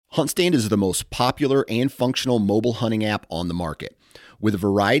HuntStand is the most popular and functional mobile hunting app on the market. With a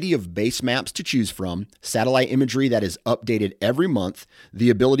variety of base maps to choose from, satellite imagery that is updated every month, the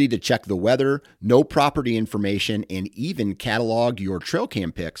ability to check the weather, know property information, and even catalog your trail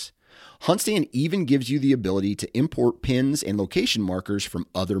cam pics, HuntStand even gives you the ability to import pins and location markers from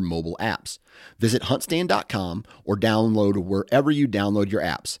other mobile apps. Visit huntstand.com or download wherever you download your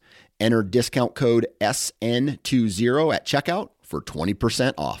apps. Enter discount code SN20 at checkout for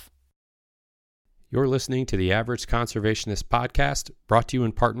 20% off. You're listening to the Average Conservationist podcast, brought to you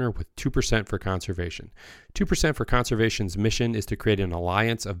in partner with 2% for Conservation. 2% for Conservation's mission is to create an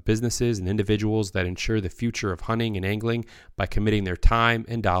alliance of businesses and individuals that ensure the future of hunting and angling by committing their time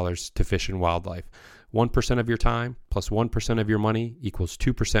and dollars to fish and wildlife. 1% of your time plus 1% of your money equals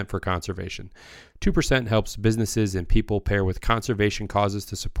 2% for conservation. 2% helps businesses and people pair with conservation causes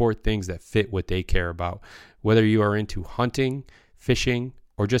to support things that fit what they care about. Whether you are into hunting, fishing,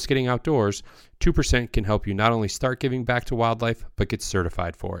 or just getting outdoors, 2% can help you not only start giving back to wildlife, but get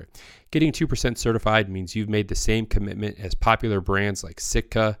certified for it. Getting 2% certified means you've made the same commitment as popular brands like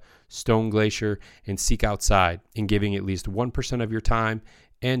Sitka, Stone Glacier, and Seek Outside in giving at least 1% of your time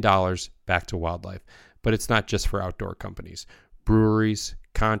and dollars back to wildlife. But it's not just for outdoor companies. Breweries,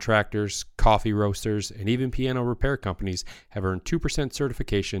 contractors, coffee roasters, and even piano repair companies have earned 2%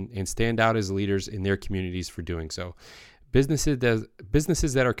 certification and stand out as leaders in their communities for doing so. Businesses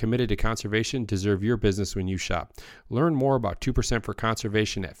that are committed to conservation deserve your business when you shop. Learn more about 2% for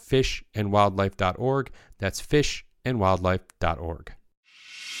Conservation at fishandwildlife.org. That's fishandwildlife.org.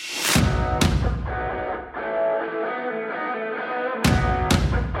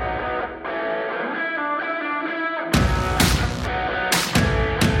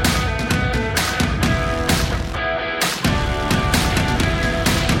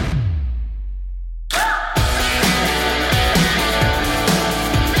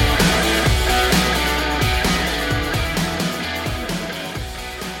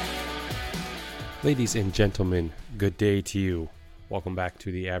 Ladies and gentlemen, good day to you. Welcome back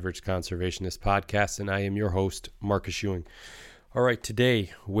to the Average Conservationist podcast, and I am your host, Marcus Ewing. All right,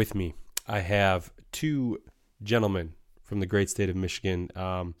 today with me, I have two gentlemen from the great state of Michigan,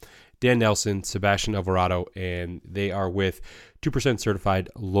 Dan Nelson, Sebastian Alvarado, and they are with 2% certified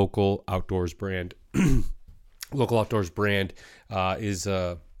Local Outdoors brand. Local Outdoors brand is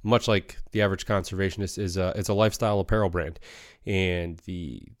much like the Average Conservationist it's a lifestyle apparel brand, and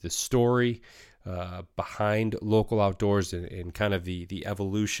the story behind Local Outdoors and kind of the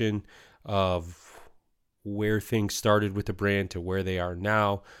evolution of where things started with the brand to where they are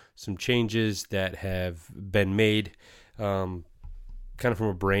now, some changes that have been made kind of from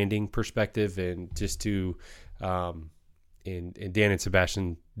a branding perspective, and just to and Dan and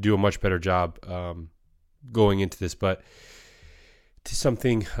Sebastian do a much better job going into this, but to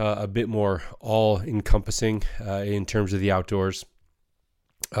something a bit more all-encompassing in terms of the outdoors.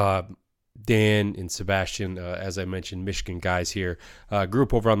 Dan and Sebastian, as I mentioned, Michigan guys here, grew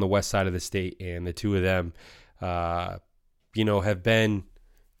up over on the west side of the state, and the two of them, have been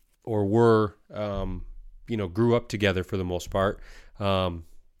or were, grew up together for the most part. I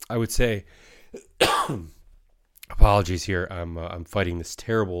would say, apologies here, I'm fighting this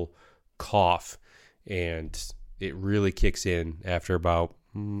terrible cough, and it really kicks in after about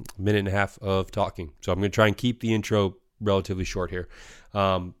a minute and a half of talking. So I'm going to try and keep the intro relatively short here.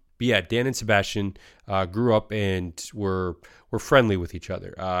 But yeah, Dan and Sebastian grew up and were friendly with each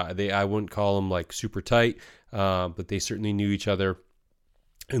other. I wouldn't call them like super tight, but they certainly knew each other.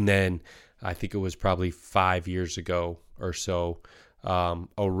 And then I think it was probably 5 years ago or so, a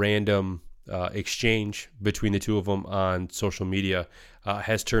random exchange between the two of them on social media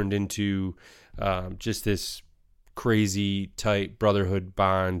has turned into just this crazy tight brotherhood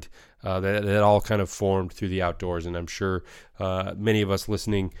bond that all kind of formed through the outdoors. And I'm sure many of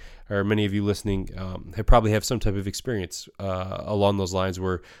you listening have probably have some type of experience along those lines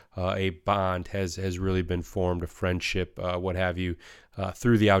where a bond has really been formed, a friendship, what have you,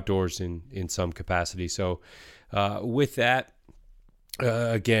 through the outdoors in some capacity. So with that,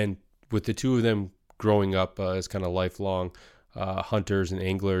 again, with the two of them growing up as kind of lifelong hunters and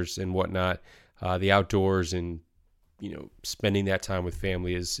anglers and whatnot, the outdoors and spending that time with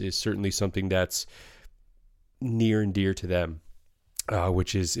family is certainly something that's near and dear to them,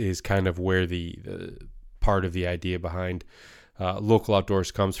 which is kind of where the part of the idea behind Local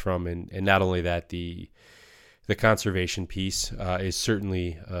Outdoors comes from. And not only that, the conservation piece is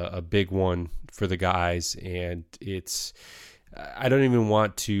certainly a big one for the guys. And I don't even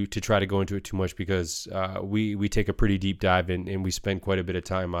want to try to go into it too much, because we take a pretty deep dive and we spend quite a bit of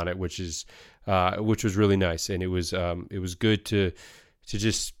time on it, which was really nice. And it was good to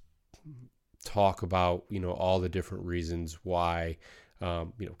just talk about, all the different reasons why,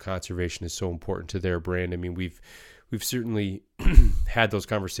 conservation is so important to their brand. I mean, we've certainly had those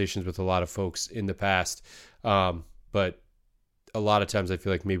conversations with a lot of folks in the past, but a lot of times I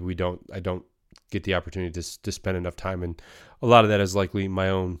feel like maybe I don't get the opportunity to spend enough time, and a lot of that is likely my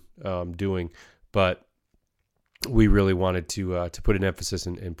own doing, but we really wanted to put an emphasis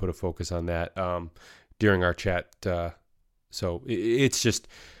and put a focus on that during our chat. So it's just,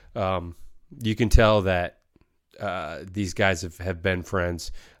 you can tell that these guys have been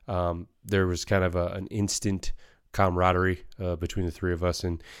friends. There was kind of an instant camaraderie between the three of us,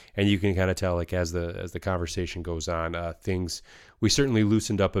 and you can kind of tell, like, as the conversation goes on, we certainly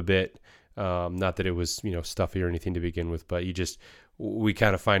loosened up a bit. Not that it was stuffy or anything to begin with, but we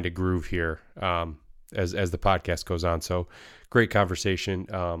kind of find a groove here as the podcast goes on. So great conversation.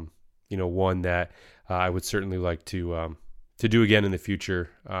 One that I would certainly like to do again in the future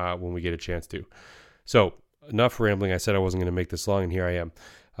when we get a chance to. So enough rambling. I said I wasn't going to make this long, and here I am.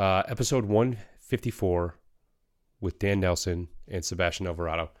 Episode 154 with Dan Nelson and Sebastian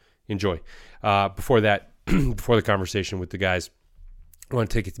Alvarado. Enjoy. Before that, before the conversation with the guys, I want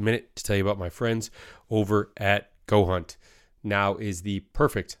to take a minute to tell you about my friends over at Go Hunt. Now is the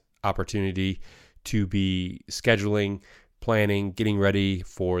perfect opportunity to be scheduling, planning, getting ready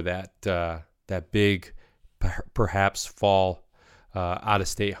for that big, perhaps fall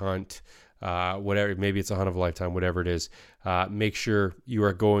out-of-state hunt, whatever. Maybe it's a hunt of a lifetime, whatever it is. Make sure you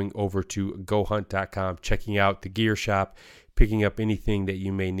are going over to gohunt.com, checking out the gear shop, picking up anything that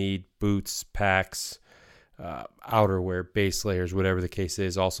you may need, boots, packs, outerwear, base layers, whatever the case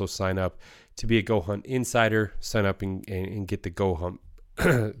is. Also sign up to be a Go Hunt insider. Sign up and get the Go Hunt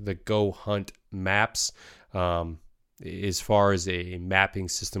the Go Hunt maps. As far as a mapping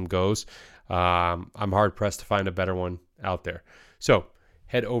system goes, I'm hard pressed to find a better one out there. So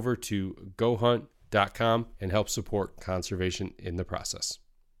head over to gohunt.com and help support conservation in the process.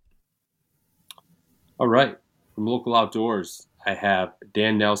 All right. From Local Outdoors, I have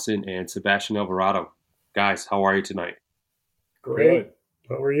Dan Nelson and Sebastian Alvarado. Guys, how are you tonight? Great. Good.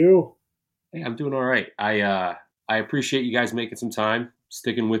 How are you? Hey, I'm doing all right. I appreciate you guys making some time,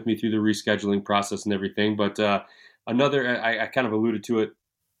 sticking with me through the rescheduling process and everything. But I kind of alluded to it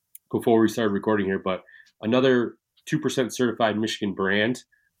before we started recording here, but another 2% certified Michigan brand.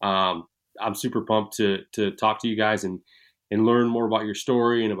 I'm super pumped to talk to you guys and learn more about your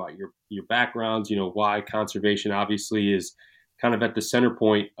story and about your backgrounds, why conservation obviously is kind of at the center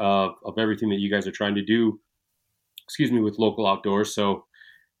point of everything that you guys are trying to do, with Local Outdoors. So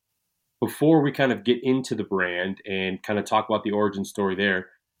before we kind of get into the brand and kind of talk about the origin story there,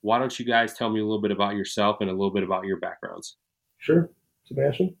 why don't you guys tell me a little bit about yourself and a little bit about your backgrounds? Sure.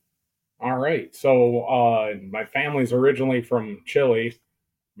 Sebastian? All right. So my family's originally from Chile.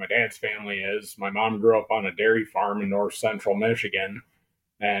 My dad's family is. My mom grew up on a dairy farm in north central Michigan.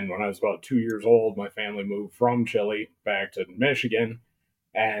 And when I was about 2 years old, my family moved from Chile back to Michigan.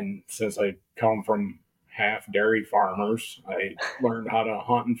 And since I come from half dairy farmers, I learned how to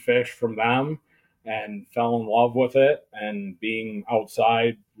hunt and fish from them and fell in love with it and being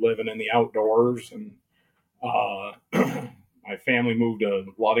outside, living in the outdoors. And my family moved to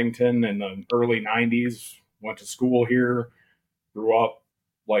Ludington in the early 90s, went to school here, grew up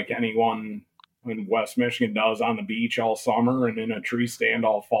like anyone in West Michigan does, on the beach all summer and in a tree stand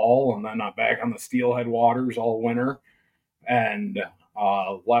all fall, and then back on the steelhead waters all winter, and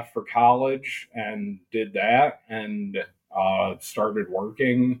left for college and did that, and started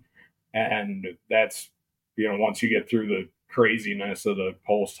working. And that's, once you get through the craziness of the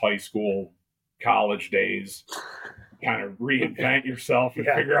post-high school college days, kind of reinvent yourself and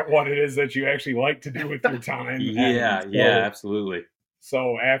figure out what it is that you actually like to do with your time. Absolutely.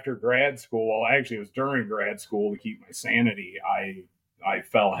 So after grad school, actually it was during grad school, to keep my sanity, I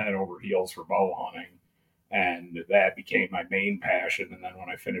fell head over heels for bow hunting, and that became my main passion. And then when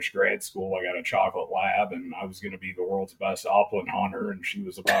I finished grad school, I got a chocolate lab, and I was going to be the world's best upland hunter, and she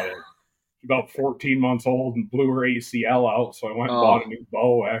was about 14 months old and blew her ACL out. So I went and bought a new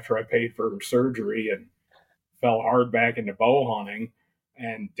bow after I paid for her surgery and fell hard back into bow hunting.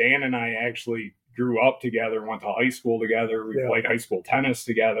 And Dan and I actually grew up together, went to high school together. We played high school tennis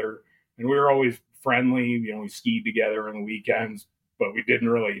together, and we were always friendly. We skied together on the weekends, but we didn't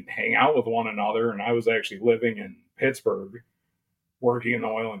really hang out with one another. And I was actually living in Pittsburgh, working in the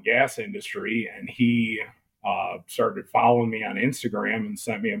oil and gas industry, and he started following me on Instagram and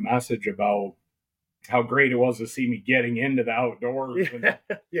sent me a message about how great it was to see me getting into the outdoors. And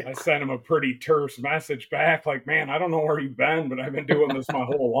Yeah. I sent him a pretty terse message back, like, man, I don't know where you've been, but I've been doing this my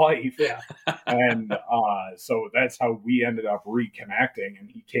whole life. Yeah. And so that's how we ended up reconnecting. And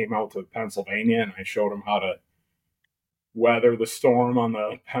he came out to Pennsylvania, and I showed him how to weather the storm on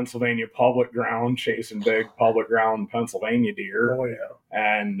the Pennsylvania public ground, chasing big public ground Pennsylvania deer. Oh yeah.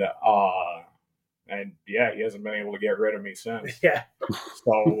 And yeah, he hasn't been able to get rid of me since. Yeah.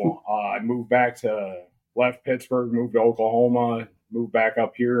 So I moved back to left Pittsburgh, moved to Oklahoma, moved back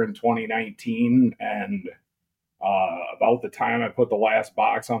up here in 2019, and about the time I put the last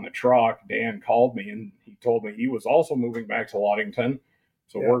box on the truck, Dan called me and he told me he was also moving back to Ludington.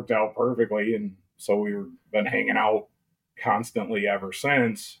 So it worked out perfectly, and so we've been hanging out constantly ever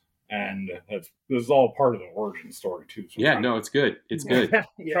since. And this is all part of the origin story too. So no, it's good. It's good.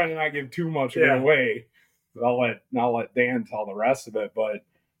 Trying to not give too much of it away. I'll let Dan tell the rest of it. But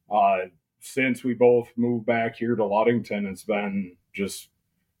since we both moved back here to Ludington, it's been just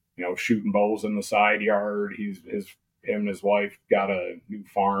shooting bows in the side yard. Him and his wife got a new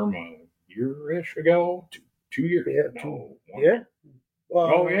farm a year-ish ago. 2 years. Yeah. No. Yeah.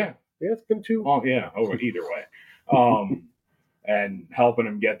 Oh yeah. Yeah, it's been 2. Oh yeah. Oh, either way. And helping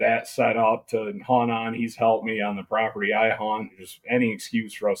him get that set up to hunt on. He's helped me on the property I hunt. Just any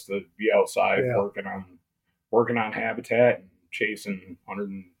excuse for us to be outside working on habitat and chasing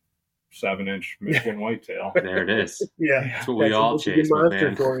 107-inch Michigan whitetail. There it is. Yeah, that's what we all chase, my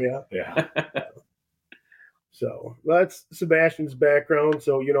man. For you. Yeah. So that's Sebastian's background.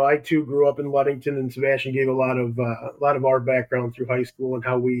 So I too grew up in Ludington, and Sebastian gave a lot of our background through high school and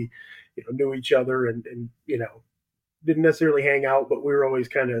how we knew each other and didn't necessarily hang out, but we were always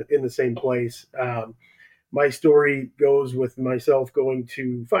kind of in the same place. My story goes with myself going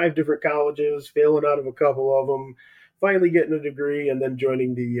to 5 different colleges, failing out of a couple of them, finally getting a degree, and then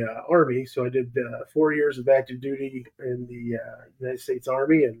joining the Army. So I did 4 years of active duty in the United States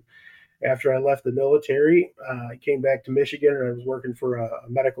Army. And after I left the military, I came back to Michigan, and I was working for a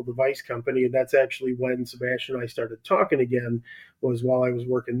medical device company. And that's actually when Sebastian and I started talking again, was while I was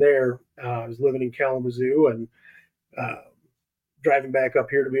working there. I was living in Kalamazoo, and driving back up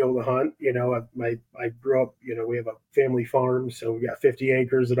here to be able to hunt. I grew up, we have a family farm, so we got 50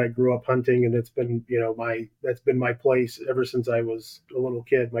 acres that I grew up hunting, and it's been, that's been my place ever since I was a little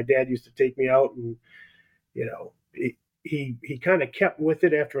kid. My dad used to take me out, and, he kind of kept with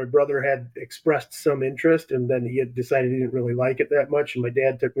it after my brother had expressed some interest, and then he had decided he didn't really like it that much. And my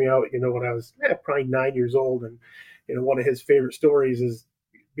dad took me out, when I was probably 9 years old. And, one of his favorite stories is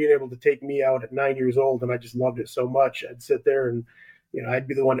being able to take me out at 9 years old, and I just loved it so much. I'd sit there and, I'd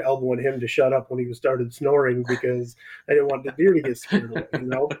be the one elbowing him to shut up when he started snoring because I didn't want the deer to get scared away,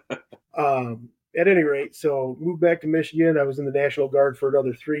 At any rate, so moved back to Michigan. I was in the National Guard for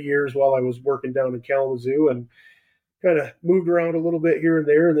another 3 years while I was working down in Kalamazoo, and kind of moved around a little bit here and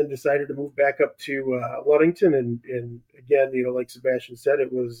there, and then decided to move back up to Ludington. And again, like Sebastian said,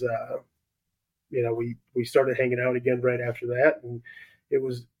 it was, we started hanging out again right after that. And it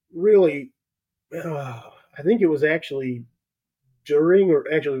was really, I think it was actually during, or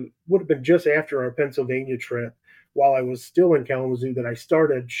actually would have been just after our Pennsylvania trip, while I was still in Kalamazoo, that I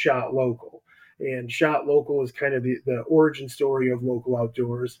started Shot Local. And Shot Local is kind of the origin story of local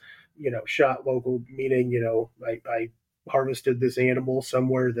outdoors. Shot local meaning, I harvested this animal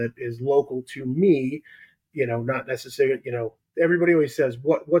somewhere that is local to me, not necessarily, everybody always says,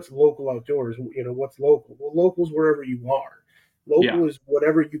 what's local outdoors? What's local? Well, local's wherever you are. Local is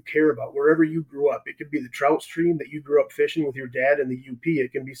whatever you care about, wherever you grew up. It could be the trout stream that you grew up fishing with your dad in the UP.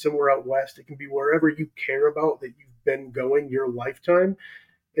 It can be somewhere out west. It can be wherever you care about that you've been going your lifetime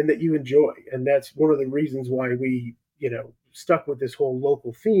and that you enjoy. And that's one of the reasons why we, stuck with this whole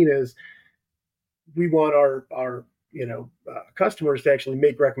local theme, is we want our customers to actually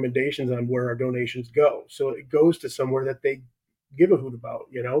make recommendations on where our donations go. So it goes to somewhere that they give a hoot about,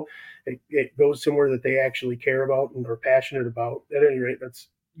 it goes somewhere that they actually care about and are passionate about. At any rate, that's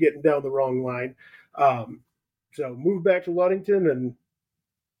getting down the wrong line. So moved back to Ludington, and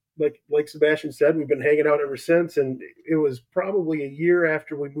like Sebastian said, we've been hanging out ever since. And it was probably a year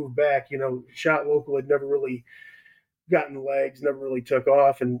after we moved back, Shot Local had never really gotten legs, never really took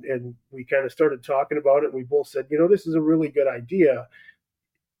off. And we kind of started talking about it. And we both said, this is a really good idea.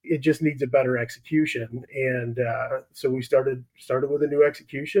 It just needs a better execution. And so we started with a new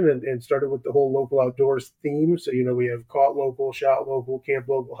execution and started with the whole local outdoors theme. So, we have caught local, shot local, camp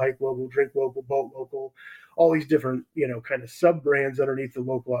local, hike local, drink local, boat local, all these different, kind of sub brands underneath the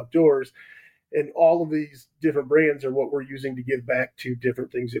local outdoors. And all of these different brands are what we're using to give back to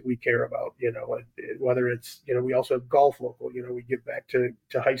different things that we care about. Whether it's, we also have golf local. We give back to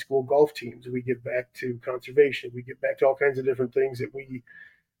high school golf teams. We give back to conservation. We give back to all kinds of different things that we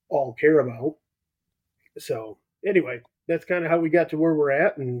all care about. So anyway, that's kind of how we got to where we're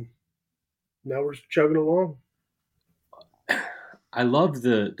at, and now we're just chugging along. I love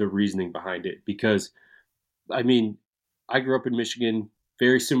the reasoning behind it because, I mean, I grew up in Michigan,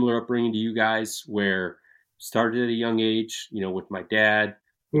 very similar upbringing to you guys, where started at a young age, with my dad,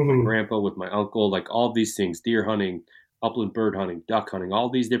 with my Mm-hmm. grandpa, with my uncle, like all these things, deer hunting, upland bird hunting, duck hunting, all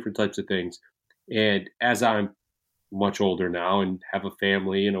these different types of things. And as I'm much older now and have a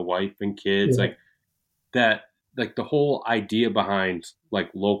family and a wife and kids, Yeah. like that, like the whole idea behind like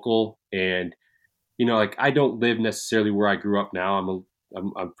local and, like I don't live necessarily where I grew up now.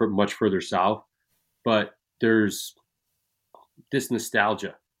 I'm much further south, but there's this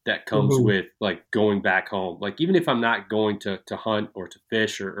nostalgia that comes Mm-hmm. with like going back home. Like even if I'm not going to hunt or to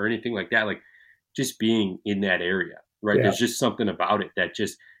fish or anything like that, like just being in that area, right? Yeah. There's just something about it that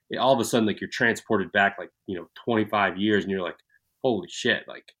just all of a sudden like you're transported back like 25 years and you're like, holy shit,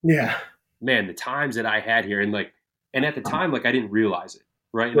 like Yeah. man, the times that I had here and at the time like I didn't realize it,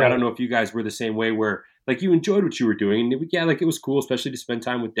 right? And I don't Right. know if you guys were the same way where like you enjoyed what you were doing and yeah, like it was cool, especially to spend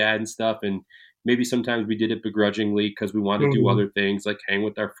time with dad and stuff and maybe sometimes we did it begrudgingly because we wanted to do Mm-hmm. other things like hang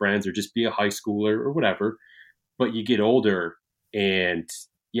with our friends or just be a high schooler or whatever. But you get older and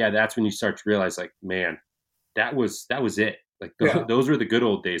yeah, that's when you start to realize like, man, that was it. Like Yeah. those were the good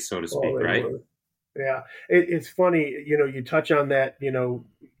old days, so to Oh, speak, they right? were. Yeah, it's funny, you touch on that,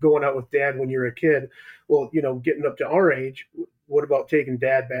 going out with dad when you're a kid. Well, getting up to our age, what about taking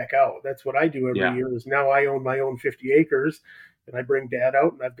dad back out? That's what I do every Yeah, year. Is now I own my own 50 acres, and I bring dad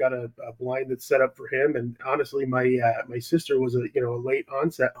out, and I've got a blind that's set up for him. And honestly, my sister was a late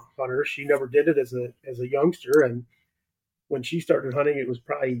onset hunter. She never did it as a youngster, and when she started hunting, it was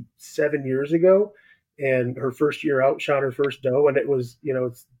probably 7 years ago. And her first year out, shot her first doe, and it was,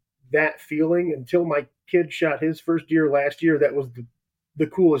 it's that feeling until my kid shot his first deer last year. That was the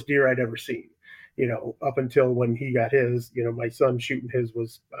coolest deer I'd ever seen. Up until when he got his, my son shooting his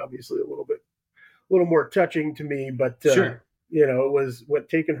was obviously a little more touching to me, but sure. it was what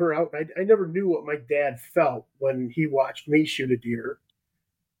taking her out. I never knew what my dad felt when he watched me shoot a deer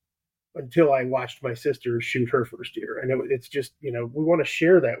until I watched my sister shoot her first deer. And it's just, we want to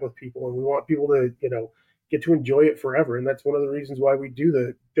share that with people and we want people to, get to enjoy it forever. And that's one of the reasons why we do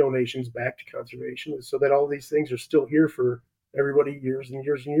the donations back to conservation, is so that all these things are still here for everybody years and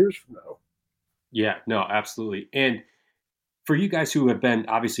years and years from now. Yeah, no, absolutely. And for you guys who have been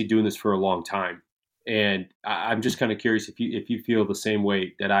obviously doing this for a long time, and I'm just kind of curious if you feel the same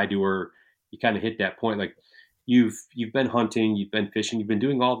way that I do, or you kind of hit that point, like you've been hunting, you've been fishing, you've been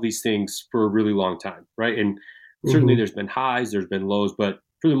doing all these things for a really long time, right? And certainly Mm-hmm. there's been highs, there's been lows, but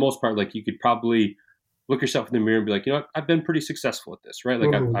for the most part, like you could probably look yourself in the mirror and be like, you know what, I've been pretty successful at this, right? Like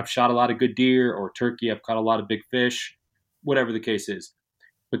Mm-hmm. I've shot a lot of good deer or turkey, I've caught a lot of big fish, whatever the case is.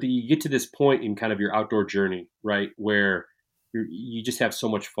 But you get to this point in kind of your outdoor journey, right, where you just have so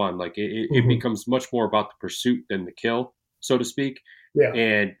much fun. Like it Mm-hmm. becomes much more about the pursuit than the kill, so to speak. Yeah.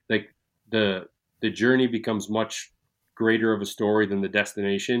 And like the the journey becomes much greater of a story than the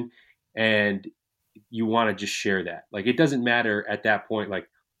destination. And you want to just share that. Like it doesn't matter at that point, like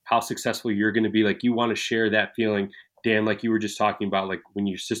how successful you're going to be. Like you want to share that feeling, Dan. Like you were just talking about, like when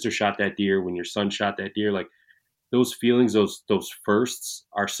your sister shot that deer, when your son shot that deer, like those feelings, those firsts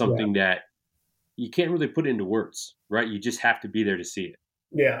are Yeah. something that you can't really put into words, right? You just have to be there to see it.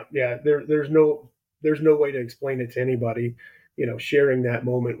 Yeah, yeah. There's no way to explain it to anybody. Sharing that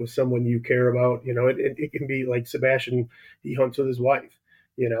moment with someone you care about. It can be like Sebastian. He hunts with his wife.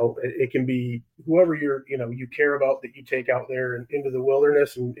 It can be whoever you care about that you take out there and into the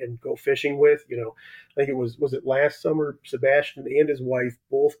wilderness and go fishing with. I think it was it last summer. Sebastian and his wife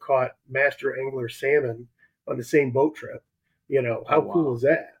both caught master angler salmon on the same boat trip. Oh How cool wow, is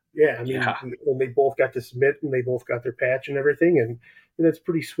that? Yeah, I mean, yeah, when they both got to submit and they both got their patch and everything, and that's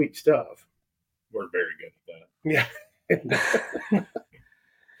pretty sweet stuff. We're very good at Yeah.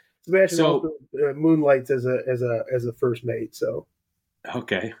 Sebastian so also moonlights as a first mate. So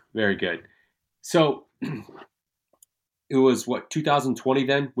okay, very good. So it was what 2020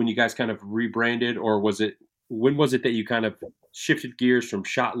 then when you guys kind of rebranded, or was it when was it that you kind of shifted gears from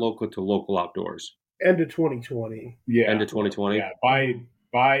shot local to local outdoors? end of 2020. that. End Yeah, of 2020. yeah. Mhm.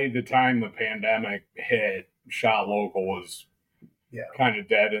 By the time the pandemic hit, shot local was Yeah. kind of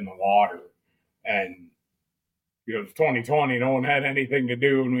dead in the water, and it's 2020. No one had anything to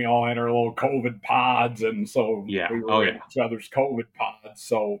do, and we all had our little COVID pods, and so Yeah. we Oh were in yeah. each other's COVID pods.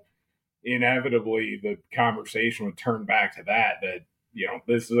 So inevitably the conversation would turn back to that,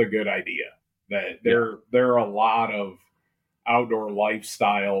 this is a good idea. That there are a lot of outdoor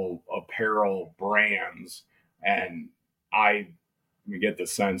lifestyle apparel brands, and I get the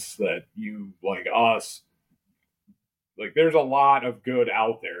sense that you, like us, like there's a lot of good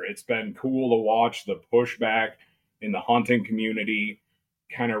out there. It's been cool to watch the pushback in the hunting community,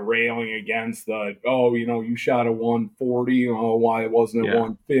 kind of railing against you shot a 140, why wasn't it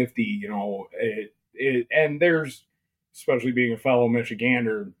 150? And there's, especially being a fellow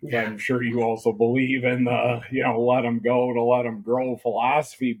Michigander, I'm sure you also believe in the, let them go to let them grow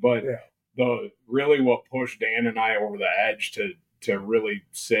philosophy. But what pushed Dan and I over the edge to really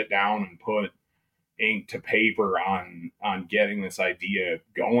sit down and put ink to paper on getting this idea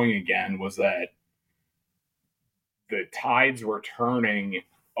going again was that the tides were turning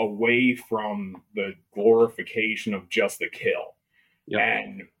away from the glorification of just the kill. Yep.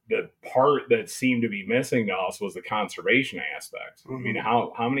 And the part that seemed to be missing to us was the conservation aspect. Mm-hmm. I mean,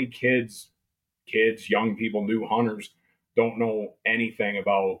 how many kids, young people, new hunters don't know anything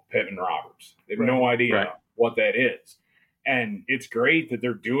about Pittman Roberts? They have no idea what that is. And it's great that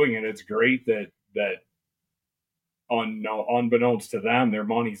they're doing it. It's great that unbeknownst to them, their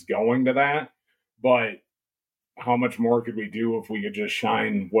money's going to that. But how much more could we do if we could just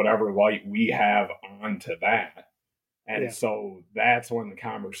shine whatever light we have onto that? And so that's when the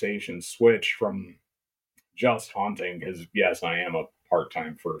conversation switched from just hunting, because yes, I am a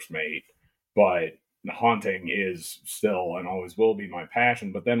part-time first mate, but hunting is still and always will be my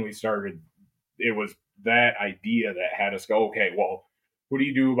passion. But then it was that idea that had us go, okay, well, what do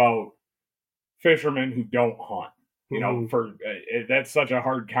you do about fishermen who don't hunt? That's such a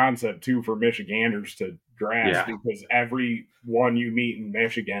hard concept too for Michiganders to grasp, because everyone you meet in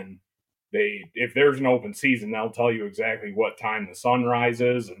Michigan, if there's an open season, they'll tell you exactly what time the sun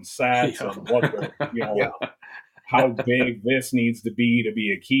rises and sets and what how big this needs to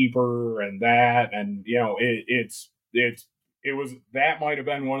be a keeper and that, and that might have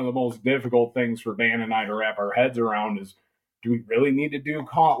been one of the most difficult things for Dan and I to wrap our heads around is, do we really need to do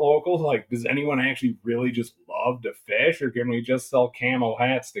caught locals? Like, does anyone actually really just love to fish, or can we just sell camo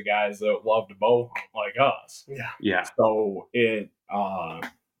hats to guys that love to bow hunt like us? Yeah. So I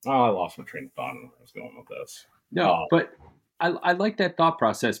lost my train of thought on where I was going with this. No, but I like that thought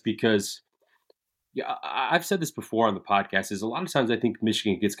process because I've said this before on the podcast, is a lot of times I think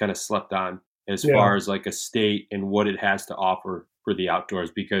Michigan gets kind of slept on as far as like a state and what it has to offer for the outdoors,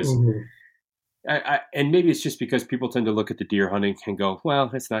 because and maybe it's just because people tend to look at the deer hunting and go,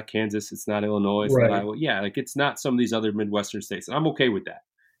 well, it's not Kansas, it's not Illinois, it's not Iowa. Yeah, like it's not some of these other Midwestern states. And I'm okay with that.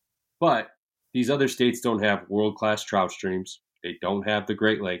 But these other states don't have world-class trout streams. They don't have the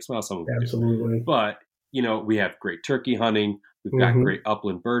Great Lakes. Well, some of them do. But, we have great turkey hunting. We've got great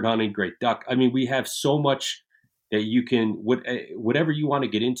upland bird hunting, great duck. I mean, we have so much that you can, whatever you want to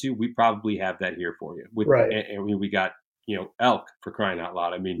get into, we probably have that here for you. And we got, elk, for crying out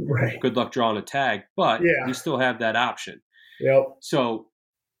loud. I mean, good luck drawing a tag, but we still have that option. Yep. So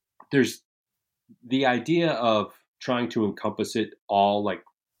there's the idea of trying to encompass it all, like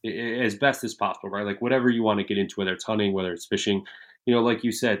as best as possible, right? Like whatever you want to get into, whether it's hunting, whether it's fishing, like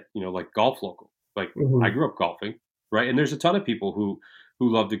you said, like golf local. Like I grew up golfing, right? And there's a ton of people who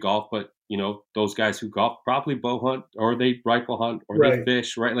love to golf, but those guys who golf probably bow hunt, or they rifle hunt, or they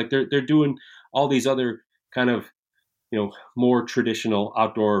fish, right? Like they're doing all these other kind of more traditional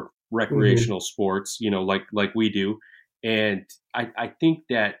outdoor recreational sports, like we do. And I think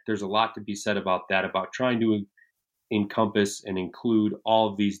that there's a lot to be said about that, about trying to encompass and include all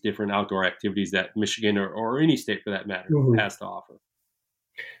of these different outdoor activities that Michigan or any state for that matter has to offer.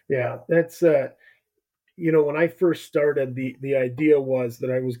 Yeah, that's when I first started, the idea was that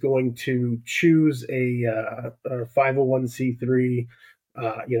I was going to choose a 501c3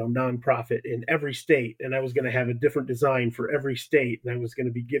 nonprofit in every state, and I was going to have a different design for every state, and I was going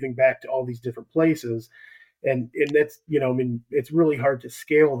to be giving back to all these different places, and that's it's really hard to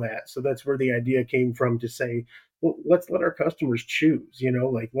scale that. So that's where the idea came from, to say, well, let's let our customers choose.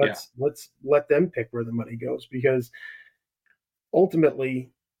 Let's let them pick where the money goes, because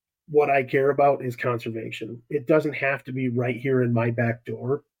ultimately, what I care about is conservation. It doesn't have to be right here in my back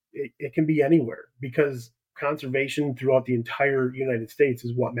door. It can be anywhere, because conservation throughout the entire United States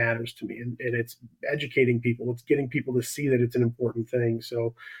is what matters to me. And it's educating people. It's getting people to see that it's an important thing.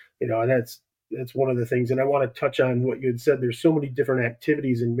 So, that's one of the things. And I want to touch on what you had said. There's so many different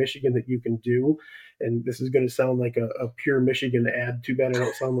activities in Michigan that you can do. And this is going to sound like a pure Michigan ad. Too bad I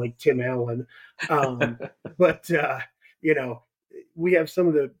don't sound like Tim Allen. But we have some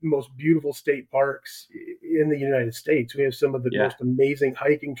of the most beautiful state parks in the United States. We have some of the Yeah. most amazing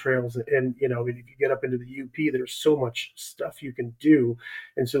hiking trails, and if you get up into the UP, there's so much stuff you can do.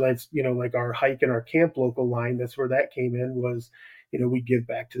 And so that's like our hike and our camp local line. That's where that came in was, we give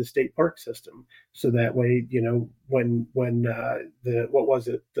back to the state park system, so that way, when the what was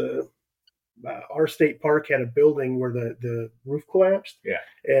it the our state park had a building where the roof collapsed, Yeah.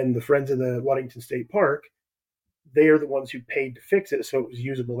 and the Friends of the Ludington State Park, they are the ones who paid to fix it so it was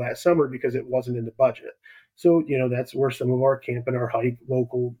usable that summer because it wasn't in the budget. So, that's where some of our camp and our hike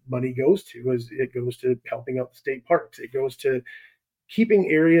local money goes to, is it goes to helping out the state parks. It goes to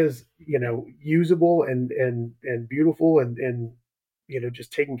keeping areas, usable and beautiful and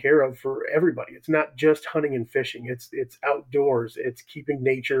just taken care of for everybody. It's not just hunting and fishing. It's outdoors. It's keeping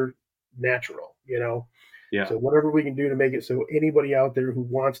nature natural. Yeah. So whatever we can do to make it so anybody out there who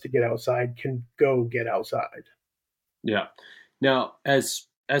wants to get outside can go get outside. Yeah. Now, as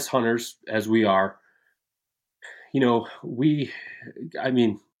hunters, as we are, I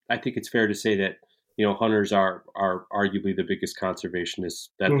mean, I think it's fair to say that, hunters are arguably the biggest conservationists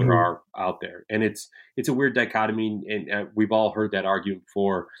that there are out there. And it's a weird dichotomy. And we've all heard that argument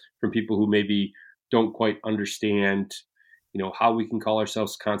before from people who maybe don't quite understand, how we can call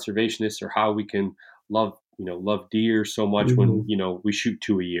ourselves conservationists, or how we can love deer so much when, we shoot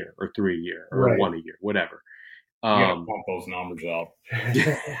 2 a year or 3 a year or Right. 1 a year, whatever. You gotta pump those numbers up.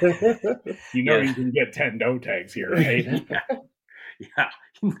 You can get 10 no tags here, right? Yeah,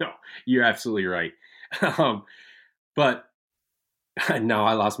 no, you're absolutely right. But now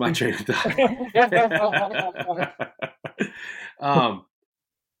I lost my train of thought.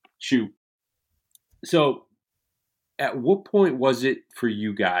 Shoot. So, at what point was it for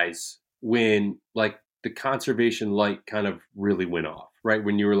you guys when, like, the conservation light kind of really went off? Right,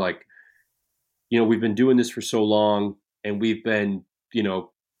 when you were like, we've been doing this for so long, and we've been,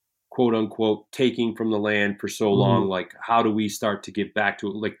 quote unquote, taking from the land for so long. Like, how do we start to get back to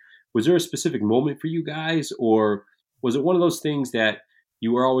it? Like, was there a specific moment for you guys, or was it one of those things that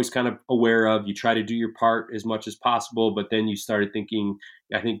you were always kind of aware of? You try to do your part as much as possible, but then you started thinking,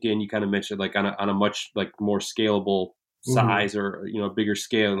 I think, Dan, you kind of mentioned, like, on a much, like, more scalable size, or, a bigger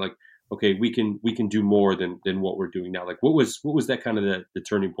scale, like, okay, we can do more than what we're doing now. Like, what was that kind of the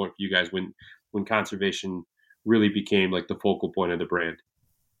turning point for you guys when conservation really became, like, the focal point of the brand?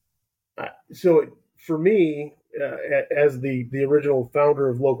 So for me, as the original founder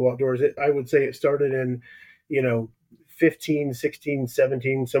of Local Outdoors, I would say it started in, 15, 16,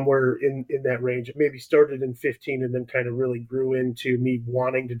 17, somewhere in that range. It maybe started in 15 and then kind of really grew into me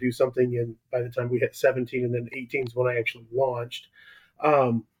wanting to do something. And by the time we hit 17 and then 18 is when I actually launched.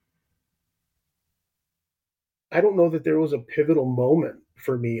 I don't know that there was a pivotal moment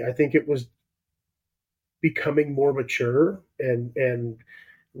for me. I think it was becoming more mature and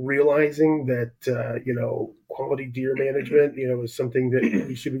realizing that quality deer management is something that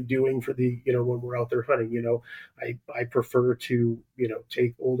we should be doing for the when we're out there hunting. I prefer to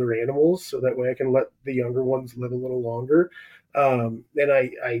take older animals so that way I can let the younger ones live a little longer. And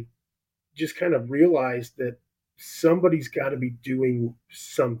I just kind of realized that somebody's got to be doing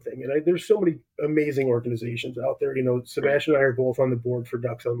something. And there's so many amazing organizations out there. Sebastian and I are both on the board for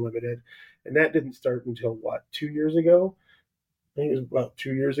Ducks Unlimited, and that didn't start until 2 years ago. I think it was about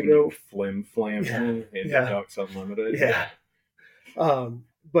 2 years ago. Flim flam in Ducks Unlimited. Yeah.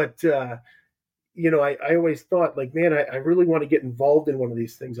 But I always thought, like, man, I really want to get involved in one of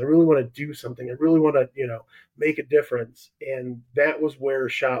these things. I really want to do something. I really want to, make a difference. And that was where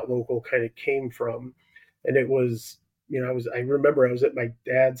Shot Local kind of came from. And it was, I remember I was at my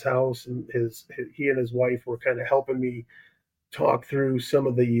dad's house, and he and his wife were kind of helping me talk through some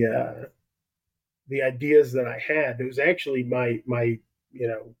of the ideas that I had. It was actually my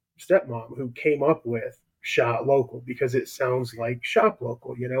stepmom who came up with Shop Local because it sounds like shop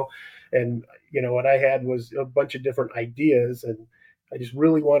local, and what I had was a bunch of different ideas, and I just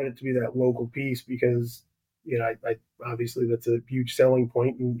really wanted it to be that local piece because I obviously that's a huge selling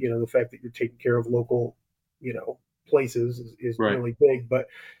point, and the fact that you're taking care of local places is Right. really big. But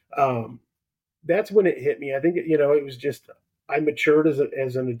that's when it hit me. I think it was just I matured as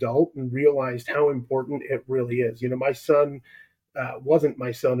an adult and realized how important it really is. My son wasn't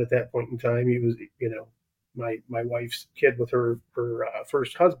my son at that point in time. He was, my wife's kid with her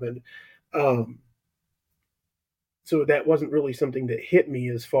first husband. So that wasn't really something that hit me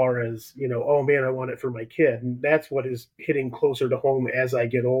as far as, oh man, I want it for my kid. And that's what is hitting closer to home as I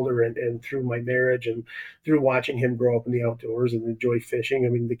get older and through my marriage and through watching him grow up in the outdoors and enjoy fishing. I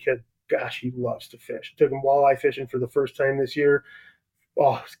mean, the kid, gosh, he loves to fish. Took him walleye fishing for the first time this year.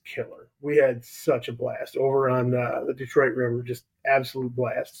 Oh, it was killer. We had such a blast over on the Detroit River, just absolute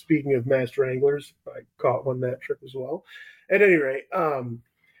blast. Speaking of master anglers, I caught one that trip as well. At any rate,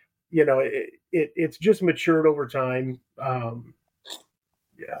 it's just matured over time.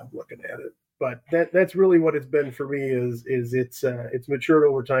 Yeah, I'm looking at it, but that's really what it's been for me. Is it's matured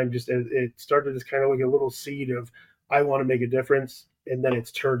over time. Just as it started as kind of like a little seed of I want to make a difference, and then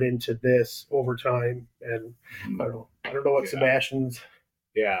it's turned into this over time. And I don't know what Sebastian's.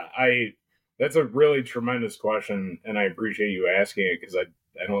 Yeah, that's a really tremendous question, and I appreciate you asking it because I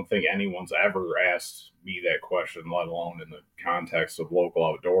don't think anyone's ever asked me that question, let alone in the context of local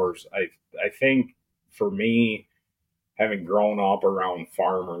outdoors. I think for me, having grown up around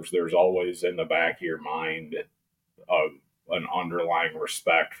farmers, there's always in the back of your mind an underlying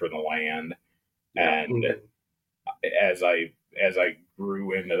respect for the land. Yeah. And as I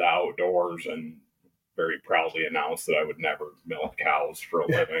grew into the outdoors and very proudly announced that I would never milk cows for a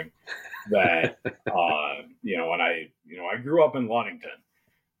living, that when I grew up in Ludington.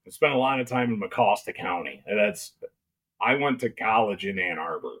 I spent a lot of time in Mecosta County, and I went to college in Ann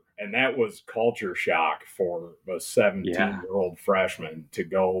Arbor, and that was culture shock for a 17-year-old freshman to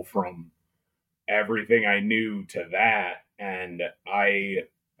go from everything I knew to that. And I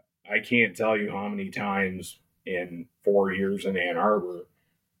can't tell you how many times in 4 years in Ann Arbor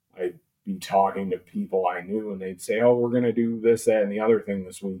I'd be talking to people I knew, and they'd say, "Oh, we're going to do this, that, and the other thing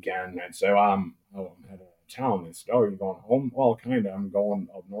this weekend." And I'd say, I'm headed out of town. They said, "Oh, you're going home?" Well, kind of. I'm going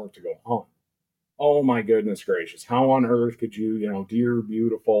up north to go hunt. Oh my goodness gracious! How on earth could you, deer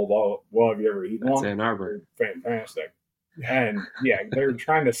beautiful? Well, have you ever eaten That's one? Ann Arbor. They're fantastic. And yeah, they're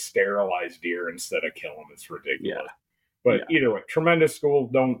trying to sterilize deer instead of kill them. It's ridiculous. Yeah. But either way, tremendous school.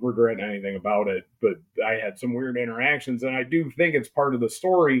 Don't regret anything about it. But I had some weird interactions, and I do think it's part of the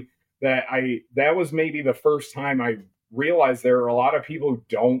story that was maybe the first time I realized there are a lot of people who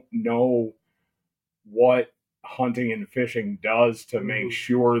don't know what hunting and fishing does to make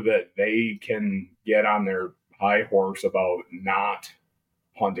sure that they can get on their high horse about not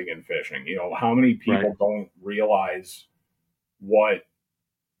hunting and fishing. How many people don't realize what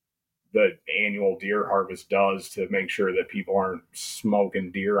the annual deer harvest does to make sure that people aren't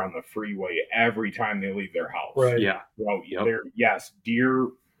smoking deer on the freeway every time they leave their house. Right. Yeah. Yes, deer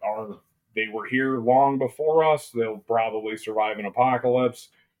they were here long before us. They'll probably survive an apocalypse,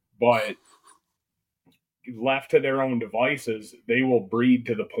 but left to their own devices, they will breed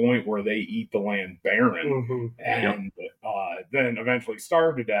to the point where they eat the land barren and then eventually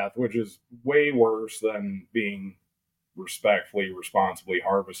starve to death, which is way worse than being responsibly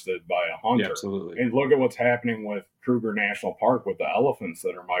harvested by a hunter. Yeah, absolutely. And look at what's happening with Kruger National Park with the elephants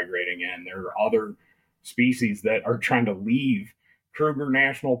that are migrating in. There are other species that are trying to leave Kruger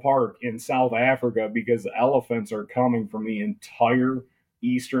National Park in South Africa because the elephants are coming from the entire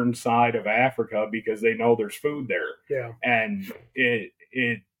eastern side of Africa because they know there's food there. Yeah. And it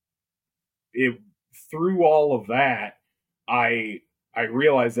through all of that, I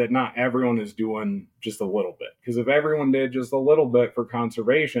realize that not everyone is doing just a little bit. Because if everyone did just a little bit for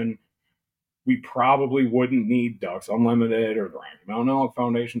conservation, we probably wouldn't need Ducks Unlimited or the Rocky Mountain Elk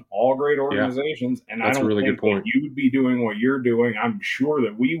Foundation, all great organizations. And that's I don't a really think good point. that you'd be doing what you're doing. I'm sure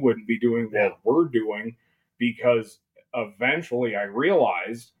that we wouldn't be doing what we're doing because eventually I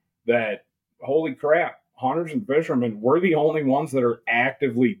realized that, holy crap, hunters and fishermen, we're the only ones that are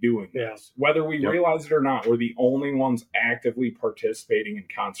actively doing this. Whether we realize it or not, we're the only ones actively participating in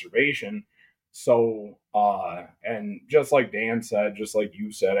conservation. So, and just like Dan said, just like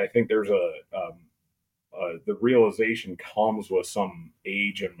you said, I think there's the realization comes with some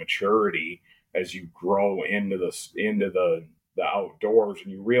age and maturity as you grow into the outdoors,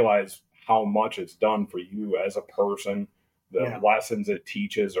 and you realize how much it's done for you as a person. The lessons it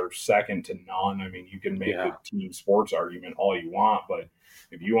teaches are second to none. I mean, you can make the team sports argument all you want, but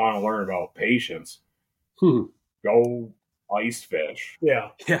if you want to learn about patience, go ice fish. Yeah.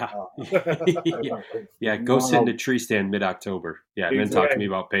 Go sit in a tree stand mid-October. And then talk to me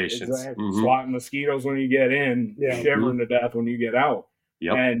about patience. Exactly. Swatting mosquitoes when you get in, shivering to death when you get out.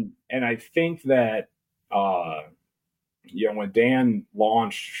 And I think that when Dan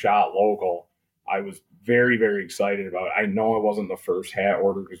launched Shot Local, I was very, very excited about it. I know it wasn't the first hat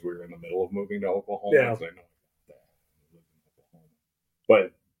order because we were in the middle of moving to Oklahoma. I know that.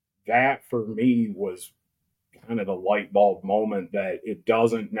 But that for me was kind of the light bulb moment that it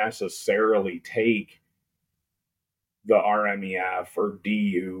doesn't necessarily take the RMEF or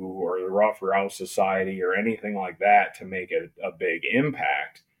DU or the Rough Grouse Society or anything like that to make a big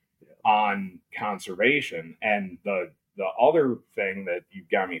impact on conservation. And the the other thing that you've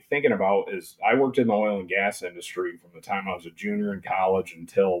got me thinking about is I worked in the oil and gas industry from the time I was a junior in college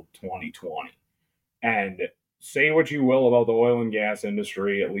until 2020. And say what you will about the oil and gas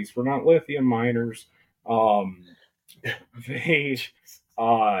industry, at least we're not lithium miners. They,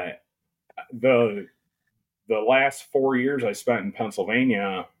 uh, the last 4 years I spent in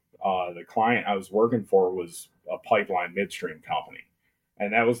Pennsylvania, the client I was working for was a pipeline midstream company.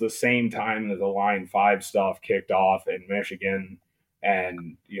 And that was the same time that the Line 5 stuff kicked off in Michigan.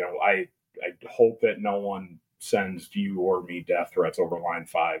 And, I hope that no one sends you or me death threats over Line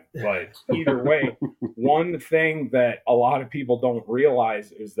 5. But either way, one thing that a lot of people don't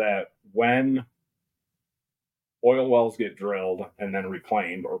realize is that when oil wells get drilled and then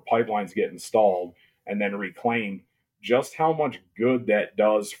reclaimed, or pipelines get installed and then reclaimed, just how much good that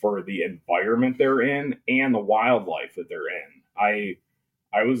does for the environment they're in and the wildlife that they're in.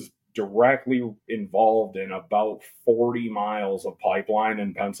 I was directly involved in about 40 miles of pipeline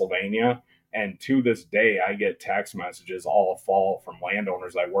in Pennsylvania. And to this day, I get text messages all fall from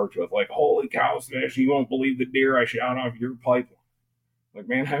landowners I worked with, like, holy cow, Smash, you won't believe the deer I shot off your pipeline. Like,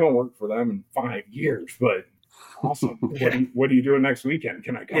 man, I haven't worked for them in 5 years, but awesome. What are you doing next weekend?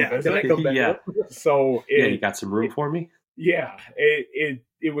 Can I come visit? Can I come back? Yeah. So you got some room for me? Yeah,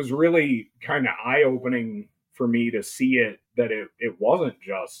 it was really kind of eye-opening for me to see it, that it wasn't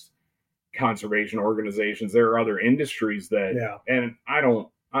just conservation organizations. There are other industries that, and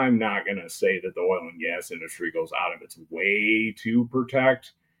I'm not going to say that the oil and gas industry goes out of its way to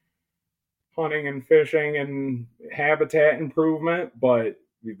protect hunting and fishing and habitat improvement, but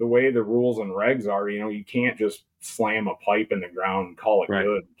the way the rules and regs are, you can't just slam a pipe in the ground and call it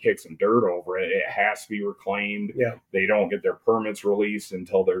good and kick some dirt over it. It has to be reclaimed. Yeah. They don't get their permits released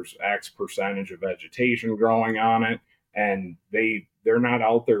until there's X percentage of vegetation growing on it. And they're not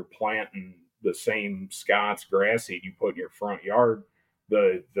out there planting the same Scott's grass seed you put in your front yard.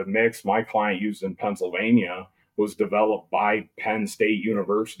 The mix my client used in Pennsylvania was developed by Penn State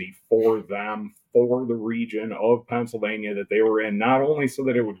University for them, for the region of Pennsylvania that they were in, not only so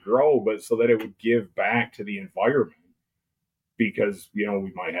that it would grow, but so that it would give back to the environment. Because, we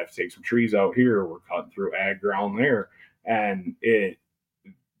might have to take some trees out here, we're cutting through ag ground there. And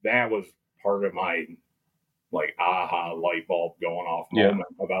that was part of my aha light bulb going off moment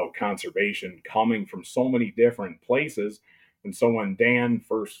about conservation coming from so many different places. And so when Dan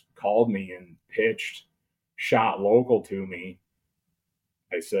first called me and pitched Shot Local to me,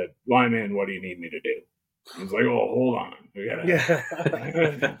 I said, Lyman, what do you need me to do? He was like, oh, hold on.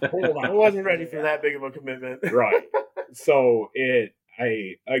 Hold on. I wasn't ready for that big of a commitment. Right. So I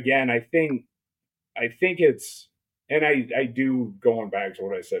think it's, and I do, going back to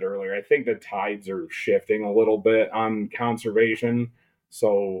what I said earlier, I think the tides are shifting a little bit on conservation.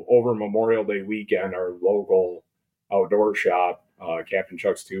 So over Memorial Day weekend, our local outdoor shop, Captain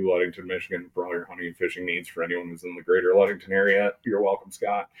Chuck's 2, Ludington, Michigan, for all your hunting and fishing needs for anyone who's in the greater Ludington area. You're welcome,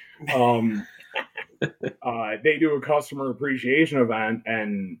 Scott. They do a customer appreciation event,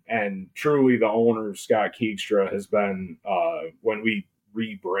 and truly the owner, Scott Keegstra, has been, when we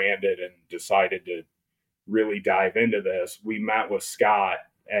rebranded and decided to really dive into this, we met with Scott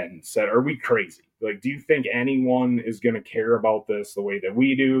and said, are we crazy? Like, do you think anyone is going to care about this the way that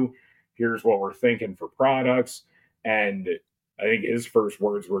we do? Here's what we're thinking for products. And I think his first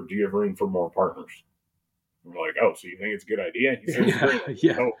words were, do you have room for more partners? And we're like, oh, so you think it's a good idea? He said, it's great.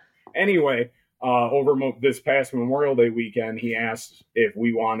 Yeah. So anyway, over this past Memorial Day weekend, he asked if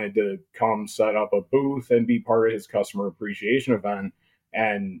we wanted to come set up a booth and be part of his customer appreciation event.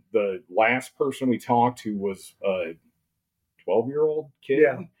 And the last person we talked to was a 12-year-old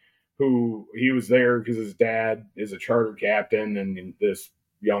kid who he was there because his dad is a charter captain, and this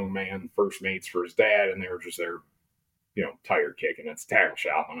young man first mates for his dad, and they were just there, tire kicking. It's tackle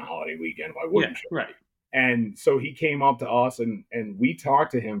shop on a holiday weekend. Why wouldn't you? Right. And so he came up to us, and we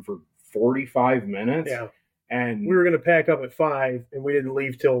talked to him for 45 minutes. Yeah. And we were going to pack up at 5, and we didn't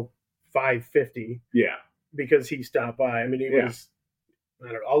leave till 5:50. Yeah. Because he stopped by. I mean, it was,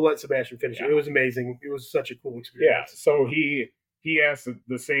 I don't know. I'll let Sebastian finish it. It was amazing. It was such a cool experience. Yeah. So he asked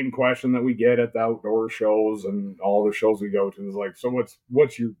the same question that we get at the outdoor shows and all the shows we go to, is like, so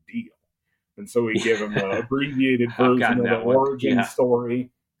what's your deal? And so we give him the abbreviated version of the origin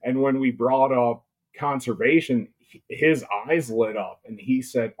story. And when we brought up conservation, his eyes lit up and he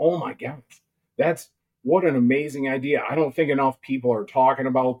said, oh my God, what an amazing idea. I don't think enough people are talking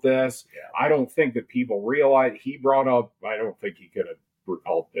about this. Yeah. I don't think that people realize. He brought up, I don't think he could have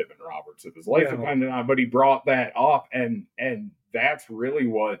recalled Pittman Roberts if his life depended on it, but he brought that up, and that's really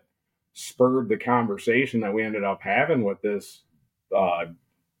what spurred the conversation that we ended up having with this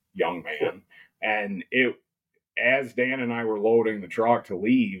young man. And as Dan and I were loading the truck to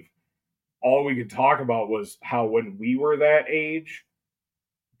leave, all we could talk about was how when we were that age,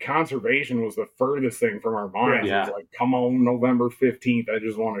 conservation was the furthest thing from our minds. Yeah. It was like, come on, November 15th, I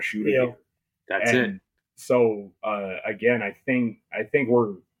just want to shoot a deer. That's it. So again, I think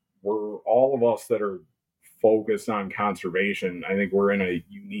we're all of us that are focused on conservation. I think we're in a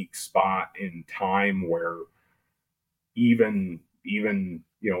unique spot in time where even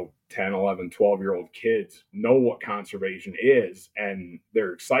 10, 11, 12-year-old kids know what conservation is, and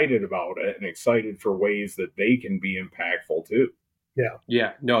they're excited about it and excited for ways that they can be impactful too.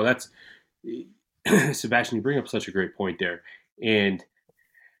 Yeah. No, that's Sebastian, you bring up such a great point there. And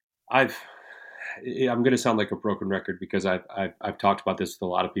I'm going to sound like a broken record because I've talked about this with a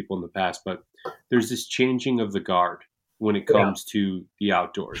lot of people in the past, but there's this changing of the guard when it comes to the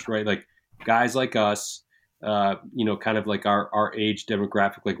outdoors, right? Like guys like us, kind of like our age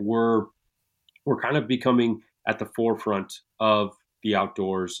demographic, like we're kind of becoming at the forefront of the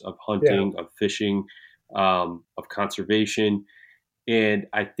outdoors, of hunting, of fishing, of conservation. And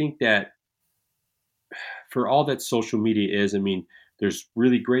I think that for all that social media is, I mean, there's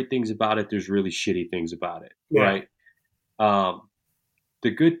really great things about it. There's really shitty things about it, right?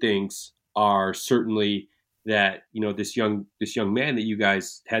 The good things are certainly that this young man that you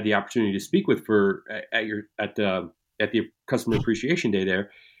guys had the opportunity to speak with at the Customer Appreciation Day there.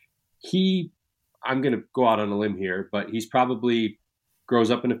 I'm going to go out on a limb here, but he's probably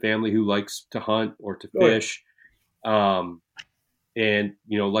grows up in a family who likes to hunt or to fish. And,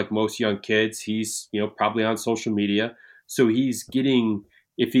 like most young kids, he's, probably on social media. So he's getting,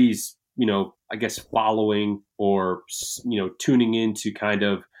 if he's, I guess following or, tuning into kind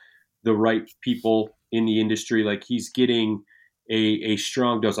of the right people in the industry, like he's getting a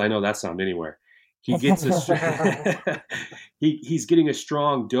strong dose. I know that's not anywhere. He gets he's getting a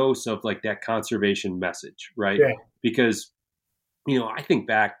strong dose of like that conservation message, right? Yeah. Because, I think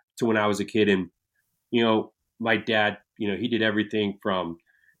back to when I was a kid and, my dad, he did everything from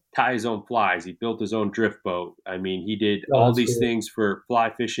tie his own flies. He built his own drift boat. I mean, he did all these things for fly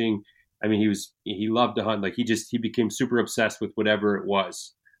fishing. I mean, he loved to hunt. Like he became super obsessed with whatever it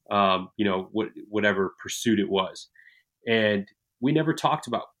was, whatever pursuit it was. And we never talked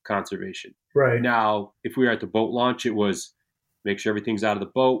about conservation. Right. Now, if we were at the boat launch, it was make sure everything's out of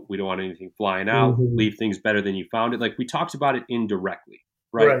the boat. We don't want anything flying out. Leave things better than you found it. Like we talked about it indirectly,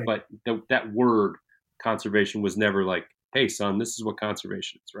 right? But that word conservation was never like, hey son, this is what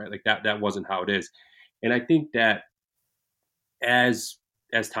conservation is, right? Like that wasn't how it is. And I think that as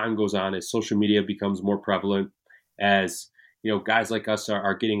time goes on, as social media becomes more prevalent, as guys like us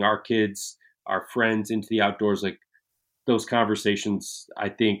are getting our kids, our friends into the outdoors, like those conversations I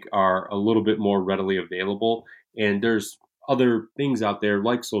think are a little bit more readily available. And there's other things out there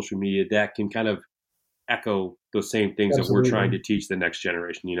like social media that can kind of echo those same things that we're trying to teach the next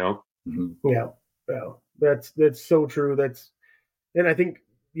generation, Yeah. That's so true. And I think,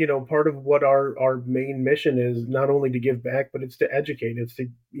 part of what our main mission is not only to give back, but it's to educate. It's to,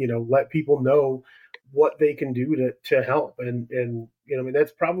 let people know what they can do to help. And, I mean,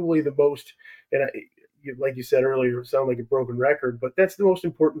 that's probably the most, and like you said earlier, it sounded like a broken record, but that's the most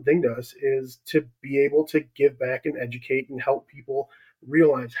important thing to us is to be able to give back and educate and help people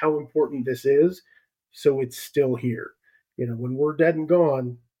realize how important this is. So it's still here. When we're dead and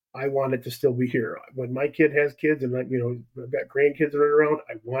gone, I want it to still be here. When my kid has kids and I've got grandkids running around,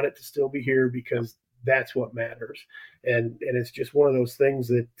 I want it to still be here because that's what matters. And it's just one of those things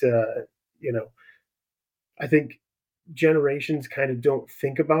that, I think generations kind of don't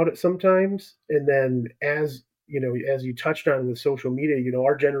think about it sometimes. And then as you touched on with social media,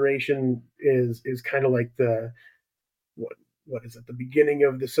 our generation is kind of like what is it, the beginning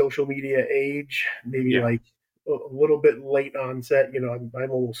of the social media age, maybe like a little bit late onset.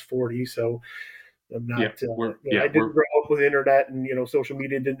 I'm almost 40, so I'm not. I didn't grow up with internet, and social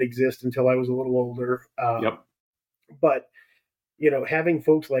media didn't exist until I was a little older. But having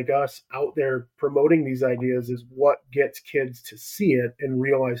folks like us out there promoting these ideas is what gets kids to see it and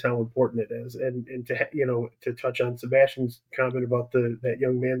realize how important it is. And to touch on Sebastian's comment about that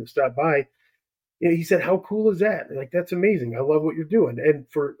young man that stopped by. He said, how cool is that? Like, that's amazing. I love what you're doing. And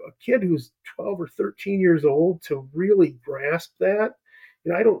for a kid who's 12 or 13 years old to really grasp that,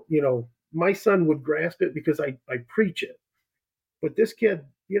 I don't, my son would grasp it because I preach it. But this kid,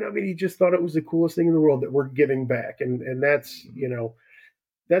 he just thought it was the coolest thing in the world that we're giving back. And that's,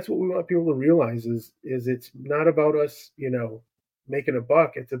 that's what we want people to realize is it's not about us, making a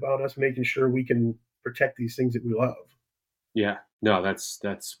buck. It's about us making sure we can protect these things that we love. Yeah, no,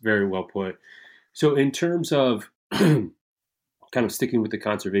 that's very well put. So in terms of kind of sticking with the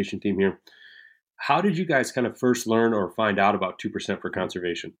conservation theme here, how did you guys kind of first learn or find out about 2% for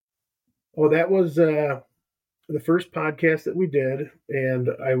conservation? Well, that was the first podcast that we did, and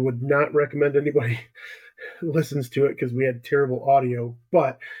I would not recommend anybody listens to it because we had terrible audio.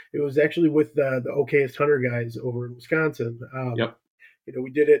 But it was actually with the Okayest Hunter guys over in Wisconsin. Yep.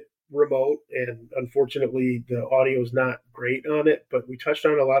 We did it remote, and unfortunately, the audio is not great on it. But we touched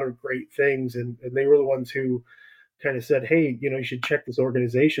on a lot of great things, and they were the ones who kind of said, "Hey, you should check this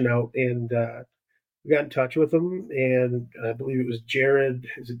organization out." And we got in touch with them, and I believe it was Jared.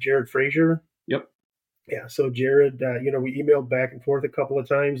 Is it Jared Frazier? Yep. Yeah. So Jared, we emailed back and forth a couple of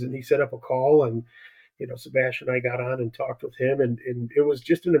times, and he set up a call, and Sebastian and I got on and talked with him, and it was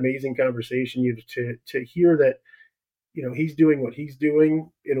just an amazing conversation. To hear that, he's doing what he's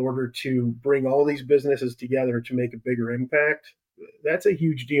doing in order to bring all these businesses together to make a bigger impact. That's a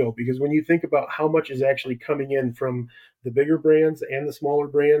huge deal, because when you think about how much is actually coming in from the bigger brands and the smaller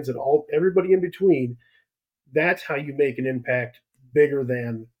brands and everybody in between, that's how you make an impact bigger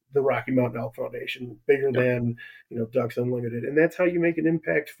than the Rocky Mountain Elk Foundation, bigger Yep. than Ducks Unlimited, and that's how you make an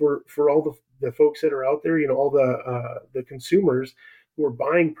impact for all the folks that are out there. All the consumers who are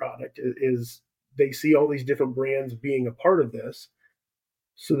buying product is they see all these different brands being a part of this,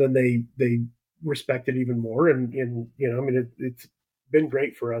 so then they respect it even more. And it's been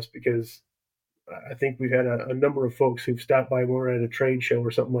great for us, because I think we've had a number of folks who've stopped by when we're at a trade show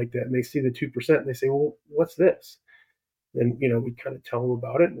or something like that, and they see the 2% and they say, "Well, what's this?" And we kind of tell them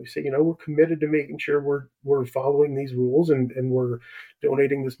about it, and we say, we're committed to making sure we're following these rules, and we're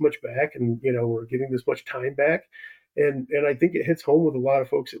donating this much back, and we're giving this much time back. And I think it hits home with a lot of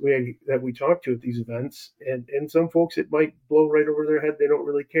folks that we talk to at these events, and some folks it might blow right over their head. They don't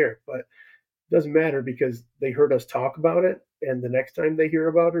really care, but it doesn't matter, because they heard us talk about it, and the next time they hear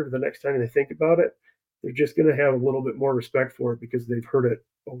about it, or the next time they think about it, they're just going to have a little bit more respect for it, because they've heard it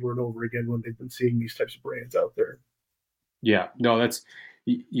over and over again when they've been seeing these types of brands out there. Yeah, no,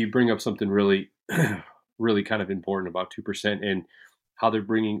 you bring up something really, really kind of important about 2% and how they're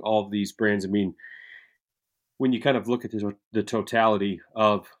bringing all of these brands. I mean, when you kind of look at the totality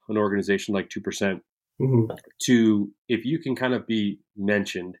of an organization like 2%, Mm-hmm. if you can kind of be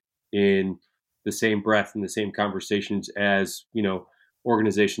mentioned in the same breath in the same conversations as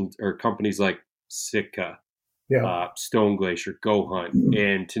organizations or companies like Sitka, Yeah. Stone Glacier, Go Hunt,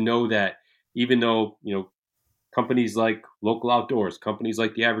 and to know that even though companies like Local Outdoors, companies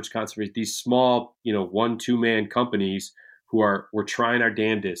like the Average Conservation, these small, 1-2 man companies we're trying our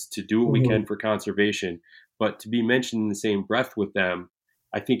damnedest to do what we can for conservation, but to be mentioned in the same breath with them,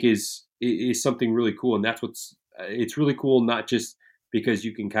 I think is something really cool. And that's it's really cool, not just because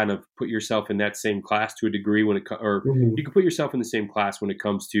you can kind of put yourself in that same class to a degree you can put yourself in the same class when it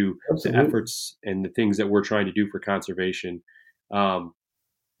comes to the efforts and the things that we're trying to do for conservation.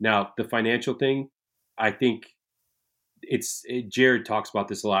 Now, the financial thing, I think Jared talks about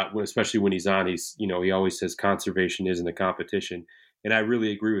this a lot, especially when he's on. He always says conservation isn't a competition, and I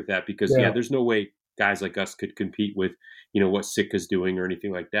really agree with that, because there's no way guys like us could compete with what Sitka's doing or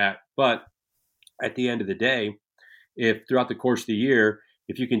anything like that. But at the end of the day, if throughout the course of the year,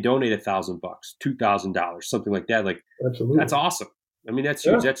 if you can donate $1,000, $2,000, something like that, absolutely, that's awesome. I mean, that's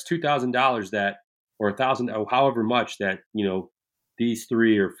huge. That's $2,000 or $1,000, or however much that these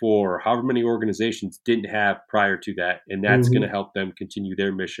 3 or 4, or however many organizations didn't have prior to that, and that's going to help them continue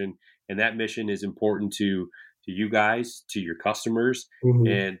their mission. And that mission is important to you guys, to your customers,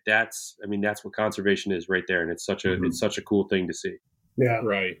 and that's what conservation is right there. And it's such a cool thing to see. Yeah,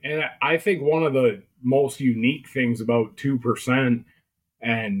 right. And I think one of the most unique things about 2%,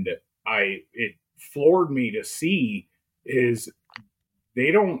 and it floored me to see, is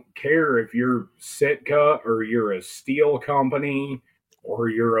they don't care if you're Sitka or you're a steel company or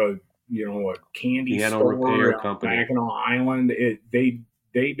you're a candy store repair on company. Mackinac Island.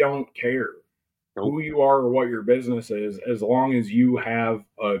 They don't care who you are or what your business is, as long as you have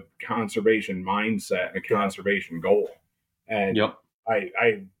a conservation mindset and a conservation goal. And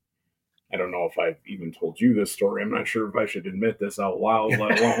I don't know if I've even told you this story. I'm not sure if I should admit this out loud,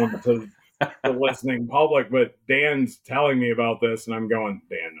 let alone to the listening public, but Dan's telling me about this, and I'm going,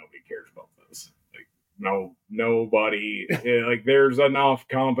 Dan, nobody cares about this. Nobody. There's enough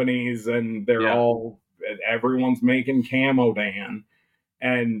companies, and everyone's making camo, Dan.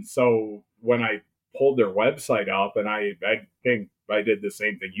 And so when I pulled their website up, and I think I did the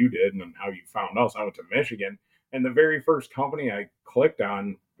same thing you did, and how you found us, I went to Michigan, and the very first company I clicked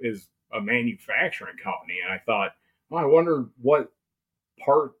on is a manufacturing company, and I thought, I wonder what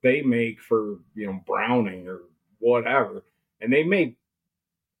part they make for Browning or whatever, and they make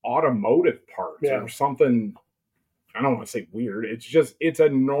automotive parts or something. I don't want to say weird. It's a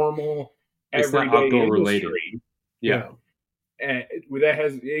normal everyday outdoor industry. related. Yeah. And that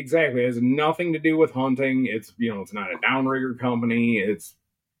has nothing to do with hunting. It's it's not a downrigger company.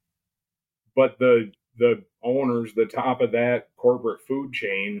 But the owners, the top of that corporate food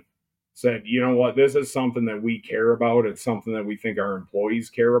chain, said, you know what, this is something that we care about. It's something that we think our employees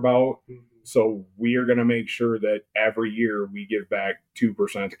care about. So we are going to make sure that every year we give back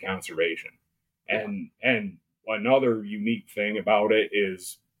 2% to conservation. And another unique thing about it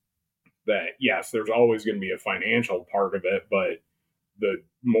is that, yes, there's always going to be a financial part of it, but the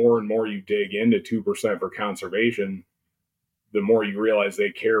more and more you dig into 2% for conservation, the more you realize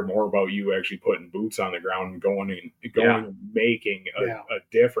they care more about you actually putting boots on the ground and going and making a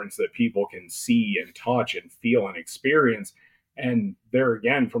difference that people can see and touch and feel and experience. And there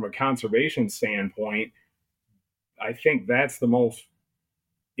again, from a conservation standpoint, I think that's the most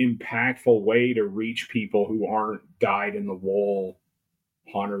impactful way to reach people who aren't dyed in the wool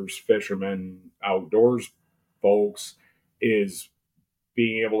hunters, fishermen, outdoors folks, is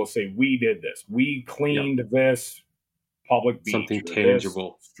being able to say, we did this. We cleaned this public beach, something or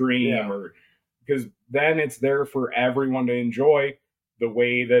tangible, this stream, or because then it's there for everyone to enjoy, the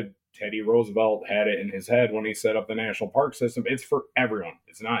way that Teddy Roosevelt had it in his head when he set up the national park system. It's for everyone.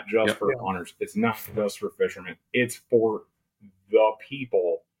 It's not just for hunters. It's not just for fishermen. It's for the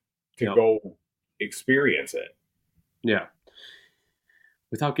people to go experience it. Yeah.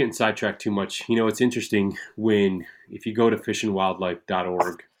 Without getting sidetracked too much, it's interesting if you go to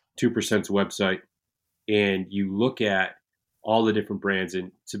fishandwildlife.org, 2%'s website, and you look at all the different brands,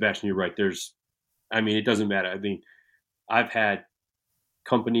 and Sebastian, you're right. It doesn't matter. I've had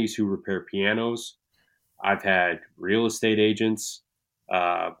companies who repair pianos. I've had real estate agents.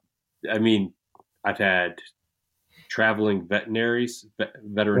 I've had traveling veterinarians,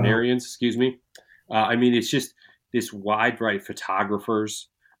 excuse me. It's just this wide variety of photographers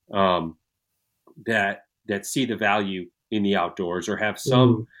that see the value in the outdoors or have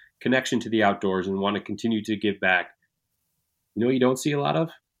some connection to the outdoors and want to continue to give back. You don't see a lot of?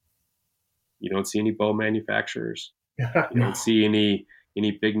 You don't see any bow manufacturers. You don't see any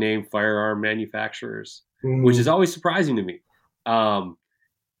big name firearm manufacturers, which is always surprising to me. I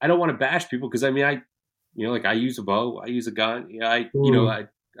don't want to bash people because I use a bow, I use a gun.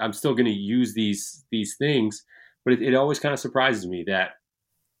 I'm still going to use these things, but it always kind of surprises me that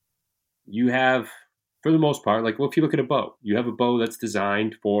you have, for the most part, if you look at a bow, you have a bow that's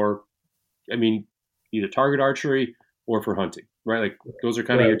designed for, either target archery or for hunting, right? Those are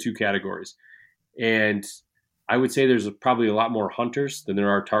kind of your two categories. And I would say there's probably a lot more hunters than there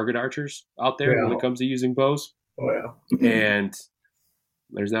are target archers out there when it comes to using bows. Oh, yeah. And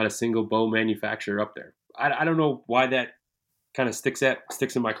there's not a single bow manufacturer up there. I don't know why that kind of sticks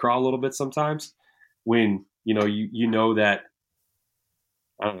in my craw a little bit sometimes when, you know that,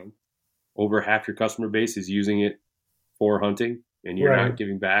 I don't know, over half your customer base is using it for hunting and you're not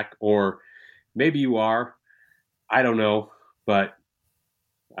giving back, or maybe you are. I don't know, but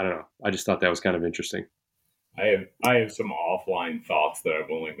I don't know. I just thought that was kind of interesting. I have some offline thoughts that I'm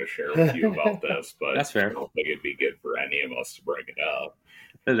willing to share with you about this, but that's fair. I don't think it'd be good for any of us to bring it up.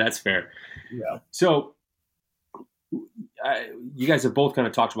 That's fair. Yeah. So you guys have both kind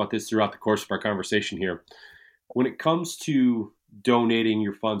of talked about this throughout the course of our conversation here. When it comes to donating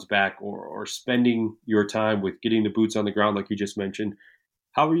your funds back or spending your time with getting the boots on the ground, like you just mentioned,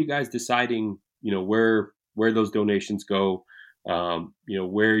 how are you guys deciding, where those donations go?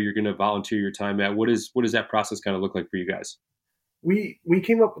 Where you're going to volunteer your time at? What does that process kind of look like for you guys? We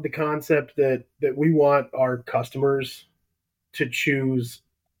came up with the concept that we want our customers to choose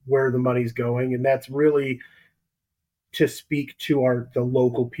where the money's going, and that's really to speak to the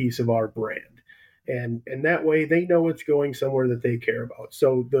local piece of our brand. And that way they know it's going somewhere that they care about.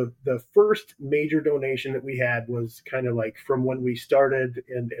 So the first major donation that we had was kind of from when we started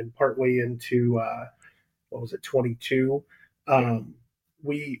and partway into 22.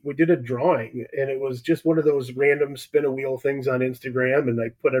 We did a drawing, and it was just one of those random spin a wheel things on Instagram, and I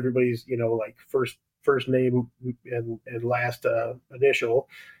put everybody's first name and last initial,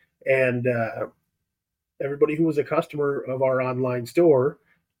 and everybody who was a customer of our online store,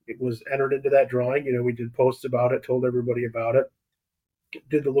 it was entered into that drawing. We did posts about it, told everybody about it,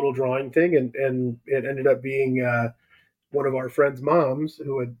 did the little drawing thing, and it ended up being one of our friends' moms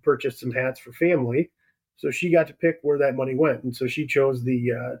who had purchased some hats for family. So she got to pick where that money went, and so she chose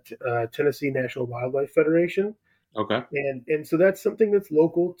the Tennessee National Wildlife Federation. Okay. And so that's something that's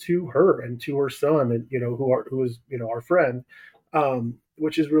local to her and to her son, and who is our friend,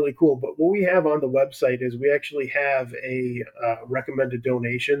 which is really cool. But what we have on the website is we actually have a recommended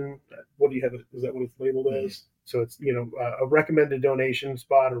donation. What do you have? Is that what it's labeled as? So it's, a recommended donation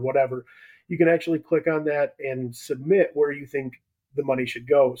spot or whatever. You can actually click on that and submit where you think the money should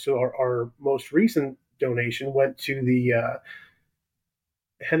go. So our most recent donation went to the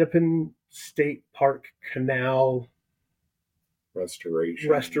Hennepin State Park Canal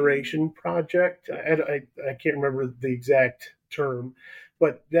restoration project. I can't remember the exact term,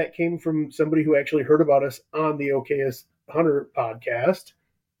 but that came from somebody who actually heard about us on the OKS Hunter podcast,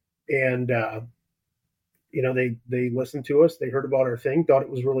 and they listened to us. They heard about our thing, thought it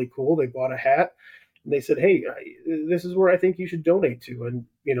was really cool. They bought a hat, and they said, "Hey, this is where I think you should donate to." And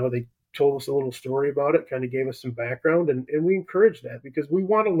they told us a little story about it, kind of gave us some background, and we encourage that because we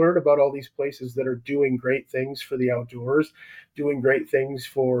want to learn about all these places that are doing great things for the outdoors, doing great things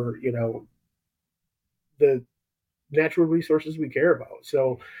for the natural resources we care about.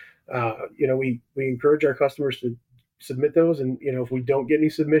 So, we encourage our customers to submit those, and if we don't get any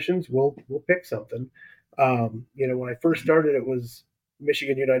submissions, we'll pick something. When I first started, it was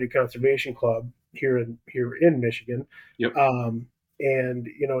Michigan United Conservation Club here in Michigan. Yep. And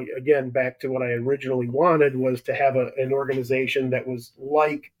again, back to what I originally wanted was to have an organization that was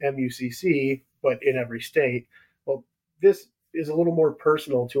like MUCC, but in every state. Well, this is a little more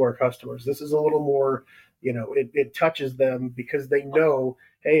personal to our customers. This is a little more, it touches them because they know,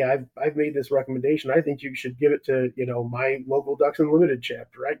 hey, I've made this recommendation. I think you should give it to my local Ducks Unlimited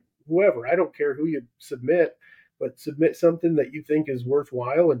chapter. Whoever, I don't care who you submit, but submit something that you think is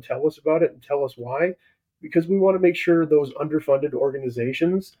worthwhile and tell us about it and tell us why, because we want to make sure those underfunded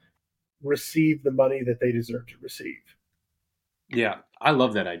organizations receive the money that they deserve to receive. Yeah, I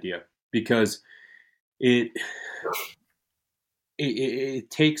love that idea because it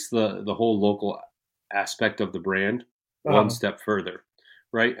takes the whole local aspect of the brand one step further,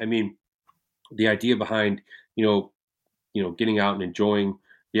 right? I mean, the idea behind getting out and enjoying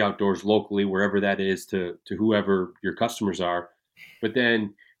the outdoors locally, wherever that is, to whoever your customers are, but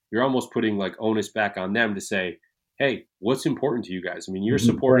then you're almost putting like onus back on them to say, hey, what's important to you guys? I mean, you're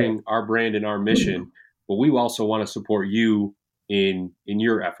supporting our brand and our mission, but we also want to support you in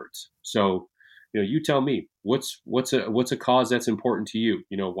your efforts. So, you tell me what's a cause that's important to you.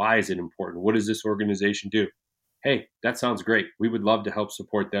 Why is it important? What does this organization do? Hey, that sounds great. We would love to help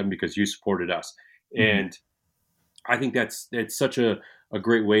support them because you supported us. And I think that's such a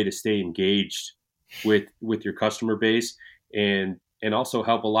great way to stay engaged with your customer base and also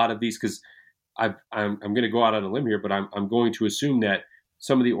help a lot of these, because I'm going to go out on a limb here, but I'm going to assume that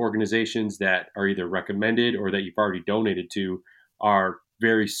some of the organizations that are either recommended or that you've already donated to are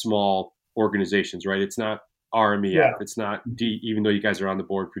very small organizations, right? It's not RMEF. Yeah. It's not even though you guys are on the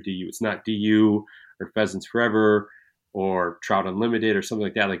board for DU, it's not DU or Pheasants Forever or Trout Unlimited or something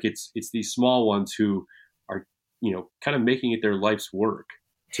like that. Like it's these small ones who are, kind of making it their life's work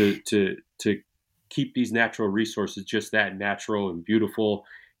to keep these natural resources just that natural and beautiful.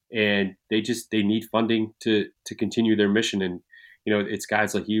 And they need funding to continue their mission. And, it's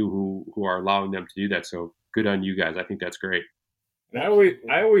guys like you who are allowing them to do that. So good on you guys. I think that's great. And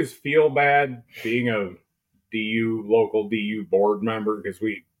I always feel bad being a local DU board member because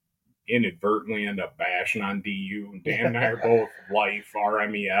we inadvertently end up bashing on DU. And Dan and I are both life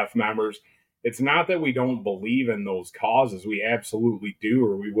RMEF members. It's not that we don't believe in those causes. We absolutely do,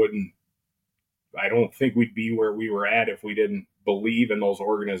 or I don't think we'd be where we were at if we didn't believe in those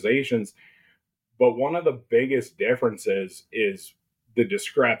organizations. But one of the biggest differences is the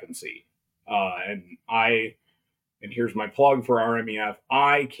discrepancy. And here's my plug for RMEF.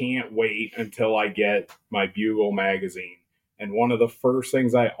 I can't wait until I get my Bugle magazine. And one of the first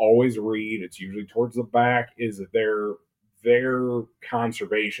things I always read, it's usually towards the back, is their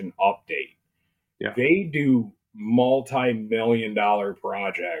conservation update. Yeah. They do multi-million-dollar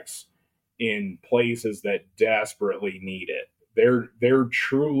projects in places that desperately need it. They're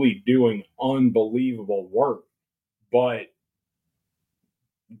truly doing unbelievable work. But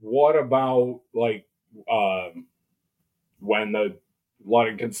what about when the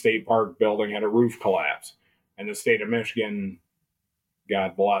Ludington State Park building had a roof collapse and the state of Michigan,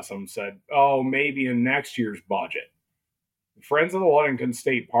 God bless them, said, oh, maybe in next year's budget. Friends of the Ludington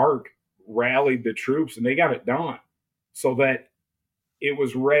State Park rallied the troops and they got it done so that it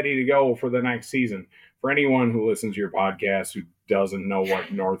was ready to go for the next season. For anyone who listens to your podcast who doesn't know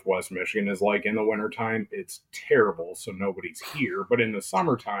what Northwest Michigan is like in the wintertime, it's terrible, so nobody's here. But in the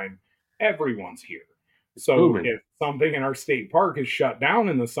summertime, everyone's here. So if something in our state park is shut down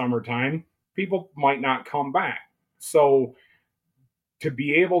in the summertime, people might not come back. So to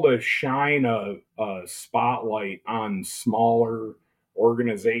be able to shine a spotlight on smaller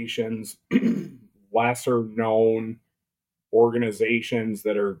organizations, lesser known organizations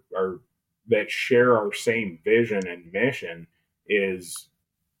that are that share our same vision and mission is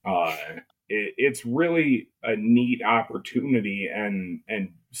uh, it's really a neat opportunity, and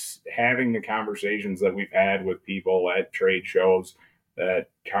having the conversations that we've had with people at trade shows that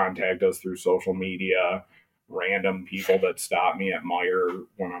contact us through social media, random people that stop me at Meijer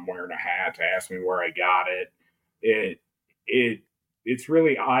when I'm wearing a hat to ask me where I got it. It it it's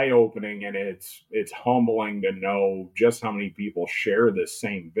really eye opening, and it's humbling to know just how many people share this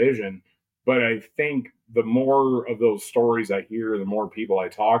same vision. But I think the more of those stories I hear, the more people I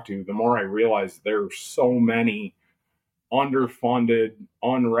talk to, the more I realize there are so many underfunded,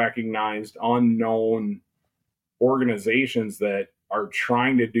 unrecognized, unknown organizations that are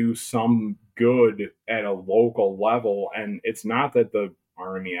trying to do some good at a local level. And it's not that the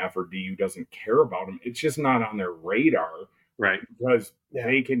RMEF or DU doesn't care about them, it's just not on their radar, Right. because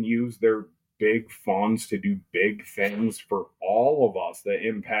they can use their big funds to do big things for all of us that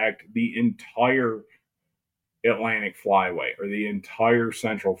impact the entire Atlantic Flyway or the entire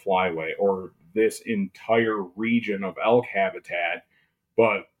Central Flyway or this entire region of elk habitat.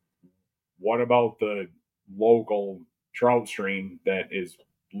 But what about the local trout stream that is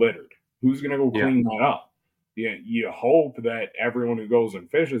littered? Who's going to go clean that up? You hope that everyone who goes and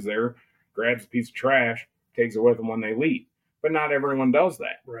fishes there grabs a piece of trash, takes it with them when they leave. But not everyone does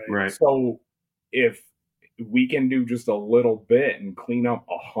that. Right. So if we can do just a little bit and clean up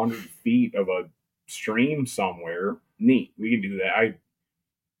 100 feet of a stream somewhere, neat. We can do that.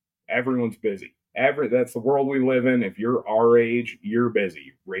 Everyone's busy. That's the world we live in. If you're our age, you're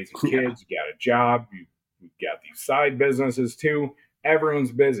busy raising kids. You got a job. You've got these side businesses too.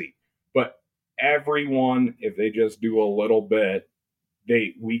 Everyone's busy, but everyone, if they just do a little bit,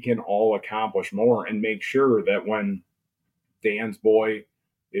 we can all accomplish more and make sure that when Dan's boy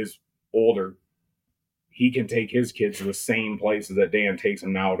is older, he can take his kids to the same places that Dan takes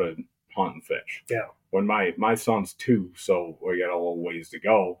them now to hunt and fish. Yeah. When my son's 2, so we got a little ways to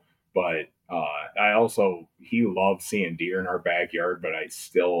go. But he loves seeing deer in our backyard, but I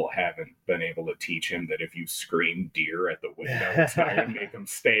still haven't been able to teach him that if you scream deer at the window, it's not going to make him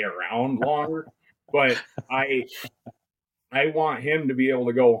stay around longer. But I want him to be able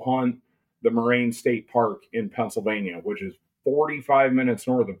to go hunt the Moraine State Park in Pennsylvania, which is 45 minutes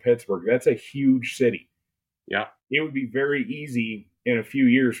north of Pittsburgh. That's a huge city. Yeah. It would be very easy in a few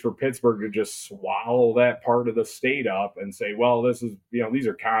years for Pittsburgh to just swallow that part of the state up and say, well, this is, these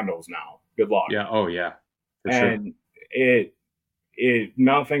are condos now. Good luck. Yeah. Oh, yeah. For and sure. It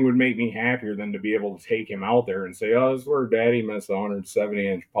nothing would make me happier than to be able to take him out there and say, oh, this is where Daddy missed a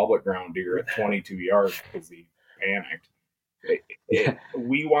 170-inch public ground deer at 22 yards because he panicked.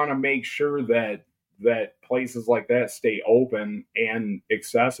 We want to make sure that places like that stay open and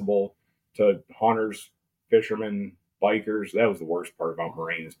accessible to hunters, fishermen, bikers. That was the worst part about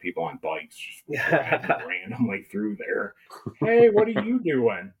Moraine, is people on bikes just randomly through there. Hey, what are you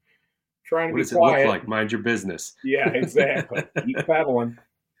doing? Trying to what be does quiet. It look like? Mind your business. Yeah, exactly. Keep pedaling.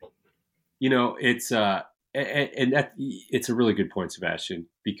 It's and that it's a really good point, Sebastian,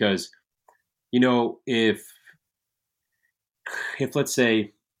 because if let's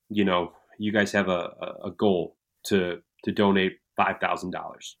say you guys have a goal to donate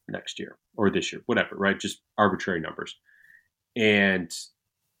 $5,000 next year or this year, whatever, right? Just arbitrary numbers. And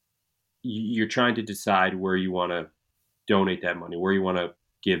you're trying to decide where you want to donate that money, where you want to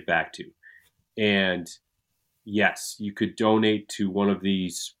give back to. And yes, you could donate to one of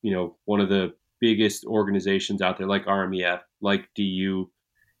these, one of the biggest organizations out there like RMEF, like DU.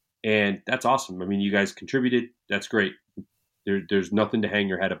 And that's awesome. I mean, you guys contributed. That's great. There's nothing to hang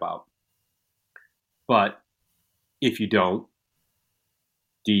your head about. But if you don't,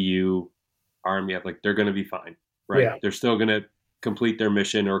 DU, RMEF, like, they're going to be fine, right? Yeah. They're still going to complete their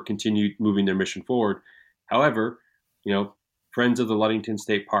mission or continue moving their mission forward. However, Friends of the Ludington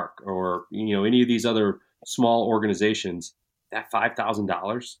State Park or, any of these other small organizations, that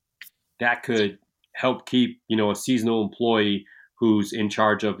 $5,000, that could help keep, a seasonal employee who's in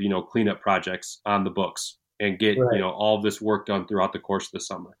charge of, cleanup projects on the books and get, all of this work done throughout the course of the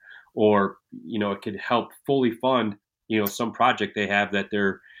summer. Or, it could help fully fund, some project they have that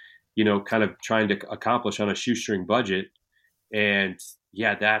they're, kind of trying to accomplish on a shoestring budget. And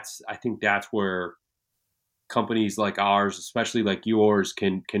yeah, I think that's where companies like ours, especially like yours,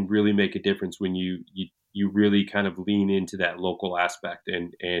 can really make a difference when you really kind of lean into that local aspect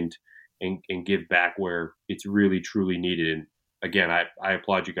and give back where it's really truly needed. And again, I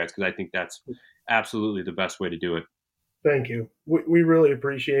applaud you guys, because I think that's absolutely the best way to do it. Thank you. We really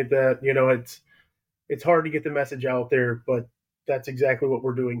appreciate that. It's hard to get the message out there, but that's exactly what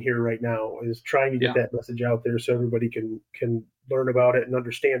we're doing here right now, is trying to get that message out there so everybody can learn about it and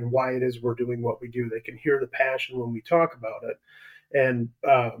understand why it is we're doing what we do. They can hear the passion when we talk about it. And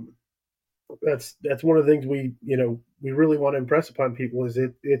that's one of the things we really want to impress upon people is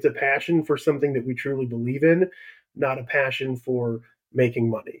it's a passion for something that we truly believe in, not a passion for making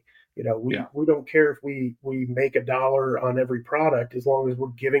money. We don't care if we make $1 on every product, as long as we're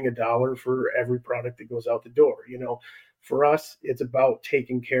giving $1 for every product that goes out the door. For us, it's about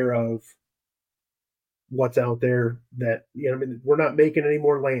taking care of what's out there. That I mean, we're not making any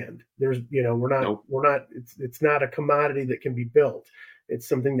more land. We're not. It's not a commodity that can be built. It's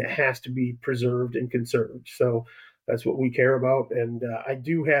something that has to be preserved and conserved. So that's what we care about. And I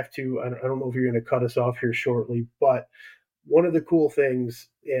do have to. I don't know if you're going to cut us off here shortly, but one of the cool things,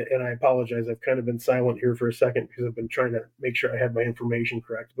 and I apologize, I've kind of been silent here for a second because I've been trying to make sure I had my information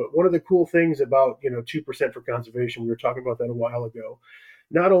correct. But one of the cool things about 2% for conservation, we were talking about that a while ago.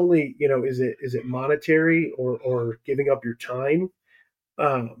 Not only is it monetary or giving up your time,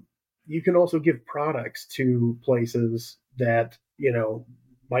 you can also give products to places that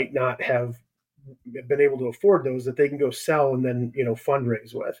might not have been able to afford those, that they can go sell and then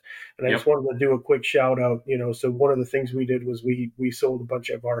fundraise with. And I just wanted to do a quick shout out. So one of the things we did was we sold a bunch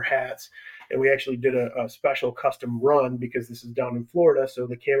of our hats, and we actually did a special custom run because this is down in Florida. So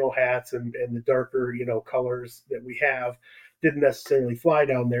the camo hats and the darker colors that we have didn't necessarily fly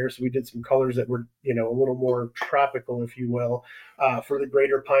down there. So we did some colors that were a little more tropical, if you will, for the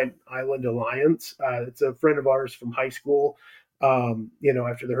Greater Pine Island Alliance. It's a friend of ours from high school.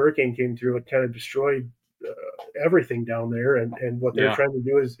 After the hurricane came through, it kind of destroyed everything down there. And what they're trying to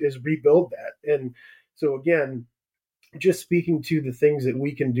do is rebuild that. And so, again, just speaking to the things that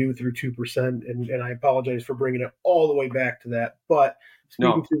we can do through 2%, and I apologize for bringing it all the way back to that, but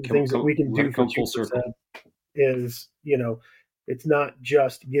speaking to the things that we can do for 2% is, it's not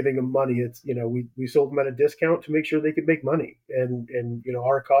just giving them money. It's, we sold them at a discount to make sure they could make money. And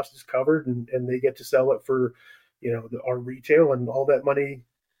our cost is covered, and they get to sell it for our retail, and all that money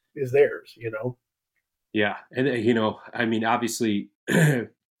is theirs. Yeah. And, I mean, obviously,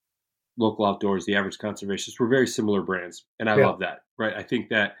 Local Outdoors, the Average Conservationists, were very similar brands. And I love that, right? I think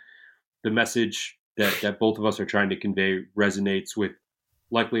that the message that both of us are trying to convey resonates with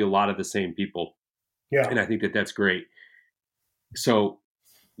likely a lot of the same people. Yeah. And I think that that's great. So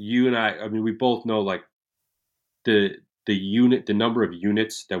you and I mean, we both know like the number of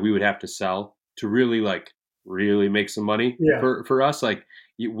units that we would have to sell to really make some money for us. Like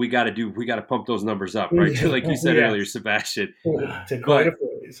we got to pump those numbers up, right? Like you said earlier, Sebastian. To coin a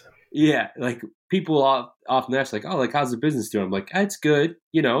phrase. Yeah. Like people often ask like, oh, like how's the business doing? I'm like, it's good,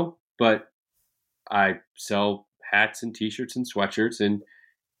 but I sell hats and t-shirts and sweatshirts, and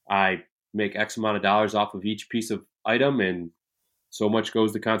I make X amount of dollars off of each piece of item, and so much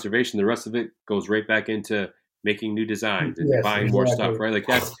goes to conservation. The rest of it goes right back into making new designs and buying more stuff, right? Like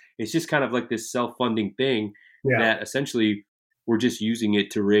it's just kind of like this self-funding thing that essentially we're just using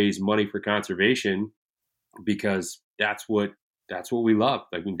it to raise money for conservation because that's what we love.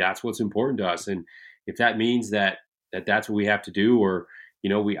 I mean, that's what's important to us. And if that means that's what we have to do, or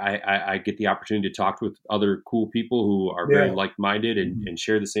I get the opportunity to talk with other cool people who are very like-minded and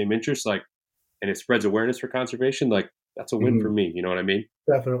share the same interests, like, and it spreads awareness for conservation, like that's a win for me. You know what I mean?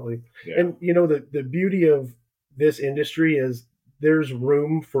 Definitely. Yeah. And the beauty of this industry is there's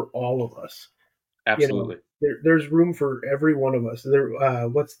room for all of us. Absolutely. There's room for every one of us.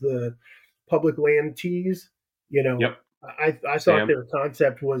 What's the public land teas? I thought their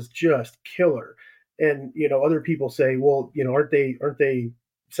concept was just killer. And other people say, well, aren't they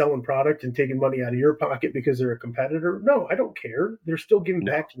selling product and taking money out of your pocket because they're a competitor? No, I don't care. They're still giving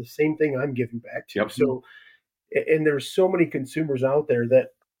back to the same thing I'm giving back to. So, and there's so many consumers out there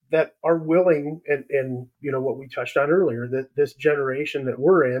that are willing, and what we touched on earlier, that this generation that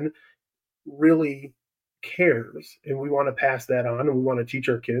we're in really cares, and we want to pass that on, and we want to teach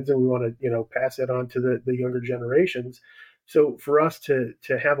our kids, and we want to pass that on to the younger generations. So for us to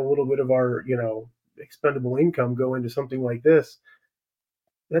have a little bit of our expendable income go into something like this,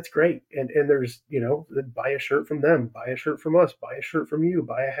 that's great. And there's buy a shirt from them, buy a shirt from us, buy a shirt from you,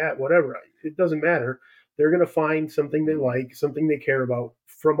 buy a hat, whatever. It doesn't matter. They're going to find something they like, something they care about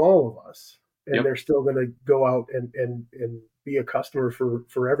from all of us, and they're still going to go out and be a customer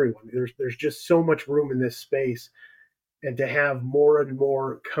for everyone. There's just so much room in this space, and to have more and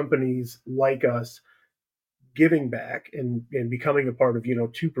more companies like us giving back and becoming a part of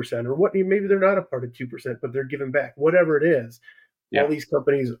 2%, or what, maybe they're not a part of 2%, but they're giving back, whatever it is. All these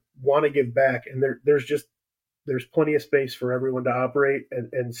companies want to give back, and there's plenty of space for everyone to operate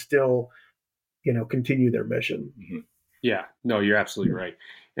and still continue their mission. Mm-hmm. Yeah, no, you're absolutely right.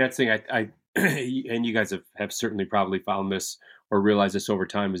 And that's the thing I and you guys have certainly probably found this or realized this over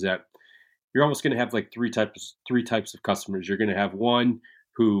time is that you're almost going to have like three types of customers. You're going to have one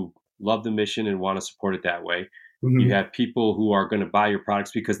who love the mission and want to support it that way. You Mm-hmm. have people who are going to buy your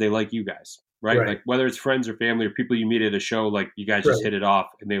products because they like you guys, right? Right. Like whether it's friends or family or people you meet at a show, like you guys just Right. hit it off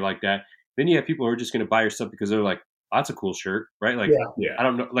and they like that. Then you have people who are just going to buy your stuff because they're like, oh, that's a cool shirt, right? Like, Yeah. Yeah. I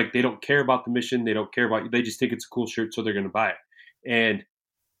don't know, like they don't care about the mission, they don't care about you, they just think it's a cool shirt, so they're going to buy it. And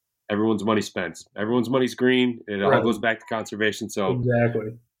everyone's money spends. Everyone's money's green. It all Right. goes back to conservation. So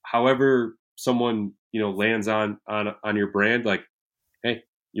Exactly. however someone lands on your brand, like, hey,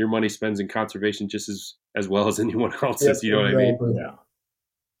 your money spends in conservation just as well as anyone else's. You know what I mean? Exactly. Yeah.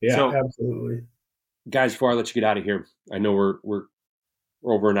 Yeah. So, Absolutely. guys, before I let you get out of here, I know we're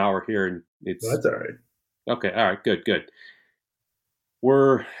over an hour here, and it's That's all right. okay. All right, good.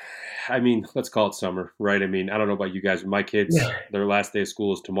 Let's call it summer, right? I mean, I don't know about you guys, but my kids, Yeah. their last day of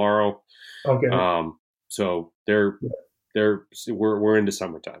school is tomorrow. Okay. So we're into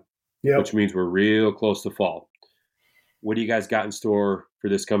summertime, Yep. which means we're real close to fall. What do you guys got in store for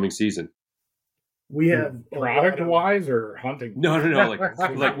this coming season? We have product wise or hunting? No.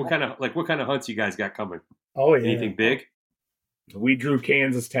 Like what kind of hunts you guys got coming? Oh yeah. Anything big? We drew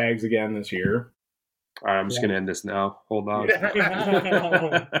Kansas tags again this year. All right, I'm just gonna end this now. Hold on.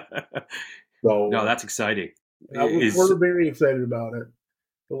 So No, that's exciting. We're very excited about it.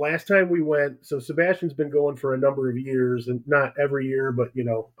 The last time we went, so Sebastian's been going for a number of years, and not every year, but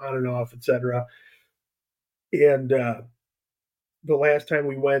on and off, etc. And the last time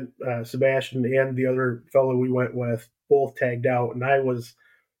we went, Sebastian and the other fellow we went with both tagged out, and I was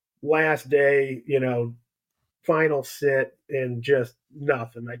last day, final sit, and just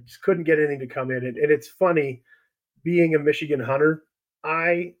nothing. I just couldn't get anything to come in. And it's funny, being a Michigan hunter,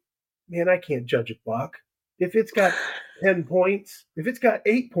 I can't judge a buck. If it's got 10 points, if it's got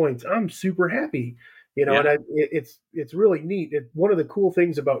 8 points, I'm super happy. Yeah. And it's really neat. One of the cool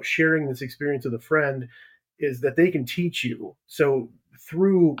things about sharing this experience with a friend is that they can teach you. So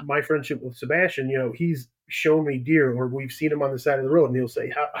through my friendship with Sebastian, he's shown me deer, or we've seen him on the side of the road, and he'll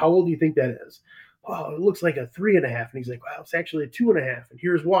say, how old do you think that is? Oh, it looks like a 3.5. And he's like, wow, it's actually a 2.5. And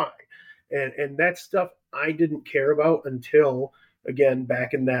here's why. And that's stuff I didn't care about until, again,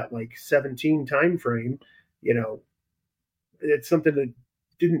 back in that like 17 time frame. It's something that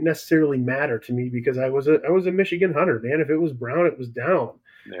didn't necessarily matter to me because I was a Michigan hunter, man. If it was brown, it was down.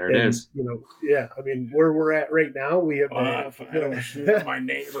 There it is. Yeah. I mean, where we're at right now, we have my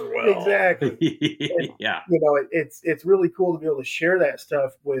neighbor well. Exactly. Yeah. It's really cool to be able to share that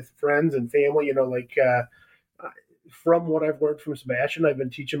stuff with friends and family. From what I've learned from Sebastian, I've been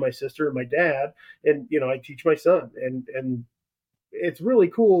teaching my sister and my dad, and I teach my son, and it's really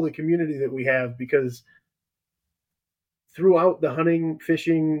cool the community that we have, because throughout the hunting,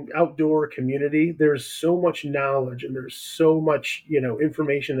 fishing, outdoor community, there's so much knowledge and there's so much,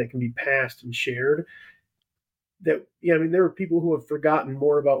 information that can be passed and shared that, there are people who have forgotten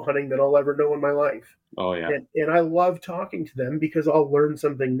more about hunting than I'll ever know in my life. Oh yeah. And I love talking to them because I'll learn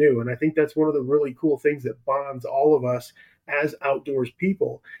something new. And I think that's one of the really cool things that bonds all of us as outdoors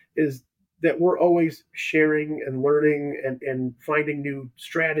people, is that we're always sharing and learning and finding new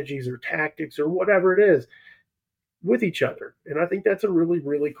strategies or tactics or whatever it is with each other. And I think that's a really,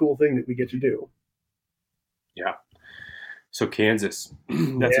 really cool thing that we get to do. Yeah. So Kansas,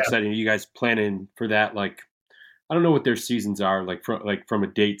 that's exciting. Are you guys planning for that? Like, I don't know what their seasons are from a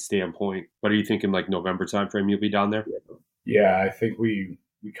date standpoint, but are you thinking like November timeframe you'll be down there? Yeah, I think we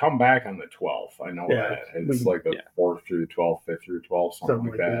come back on the 12th. I know that. It's like the 4th through the 12th, 5th through the 12th, something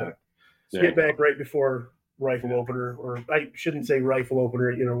like that. Get back right before rifle opener, or I shouldn't say rifle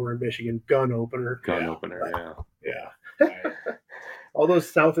opener, we're in Michigan, gun opener. Opener, yeah. All those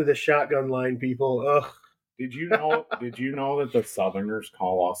south of the shotgun line people. Ugh. Did you know that the Southerners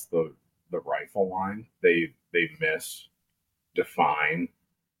call us the rifle line? They misdefine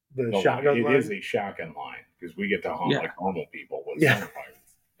the shotgun line. It is a shotgun line because we get to hunt like normal people with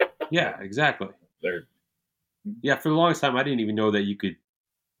centerfires. Yeah, exactly. For the longest time I didn't even know that you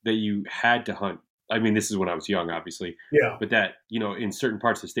had to hunt. I mean, this is when I was young, obviously. Yeah. But that, in certain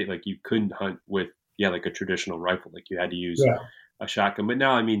parts of the state, like you couldn't hunt with like a traditional rifle, like you had to use a shotgun. But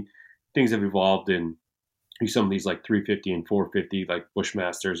now, I mean, things have evolved, and some of these like 350 and 450, like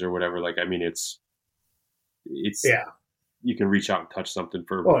Bushmasters or whatever. Like, I mean, it's you can reach out and touch something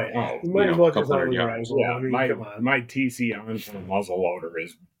for a couple hundred yards. Yeah, I mean, my TC on for a muzzle loader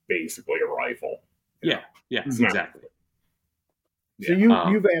is basically a rifle. Yeah, exactly. So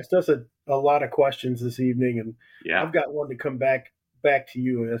you've asked us a lot of questions this evening, and I've got one to come back to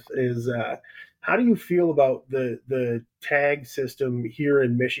you with is How do you feel about the tag system here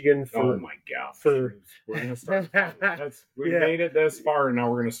in Michigan? Oh my God! For we're gonna start. We made it this far, and now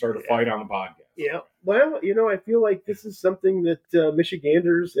we're gonna start a fight on the podcast. Yeah. Well, I feel like this is something that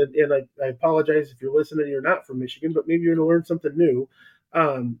Michiganders, and I apologize if you're listening and you're not from Michigan, but maybe you're going to learn something new.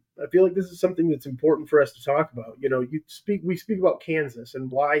 I feel like this is something that's important for us to talk about. We speak about Kansas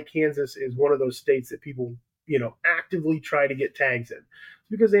and why Kansas is one of those states that people, actively try to get tags in. It's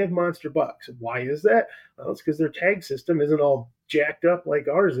because they have monster bucks. Why is that? Well, it's because their tag system isn't all jacked up like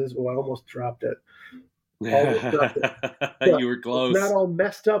ours is. Well, I almost dropped it. You were close. It's not all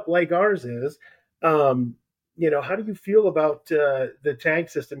messed up like ours is. How do you feel about the tag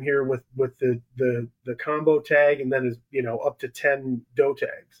system here with the combo tag and then up to 10 doe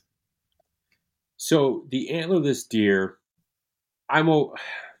tags? So the antlerless deer, I'm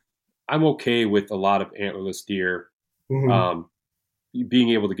okay with a lot of antlerless deer. Mm-hmm. Being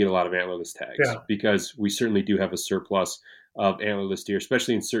able to get a lot of antlerless tags Yeah. because we certainly do have a surplus of antlerless deer,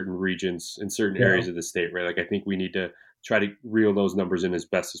 especially in certain regions, in certain areas of the state, right? Like I think we need to try to reel those numbers in as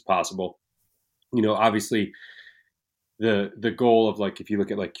best as possible. Obviously the goal of like, if you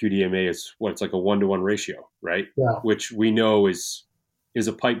look at like QDMA is it's like a 1-to-1 ratio, right? Yeah. Which we know is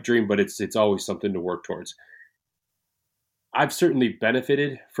a pipe dream, but it's always something to work towards. I've certainly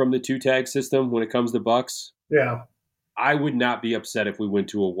benefited from the 2-tag system when it comes to bucks. Yeah. I would not be upset if we went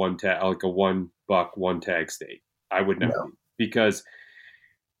to a 1-tag, like a 1-buck, 1-tag state. I would not be, because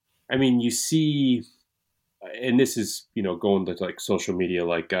I mean, you see, and this is, going to like social media,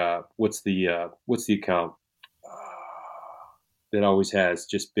 like, what's the account that always has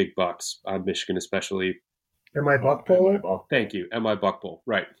just big bucks on Michigan, especially. Am I Buckpole? Thank you. Am I Buckpole?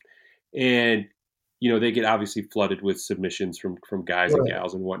 Right. And, they get obviously flooded with submissions from guys and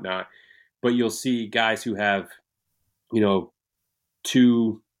gals and whatnot, but you'll see guys who have,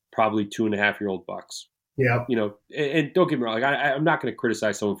 probably 2.5-year-old bucks. Yeah. And don't get me wrong, like I'm not going to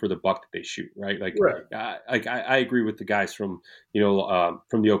criticize someone for the buck that they shoot, right? Like, I agree with the guys from,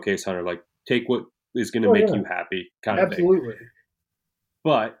 from the OK's Hunter, like take what is going to make you happy, kind of thing. Absolutely.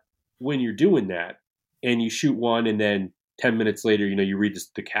 But when you're doing that and you shoot one, and then 10 minutes later, you read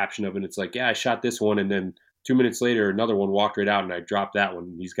the caption of it, and it's like, yeah, I shot this one, and then 2 minutes later, another one walked right out, and I dropped that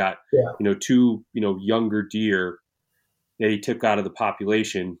one. He's got, 2, younger deer that he took out of the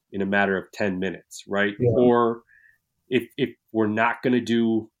population in a matter of 10 minutes, right? Yeah. Or if we're not going to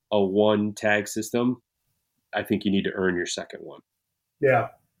do a 1-tag system, I think you need to earn your second one. Yeah.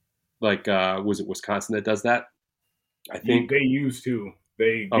 Like, was it Wisconsin that does that? I think they used to.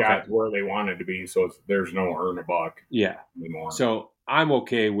 They got where they wanted to be, so there's no earn a buck anymore. So I'm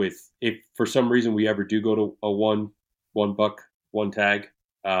okay with, if for some reason we ever do go to a 1-buck, 1-tag,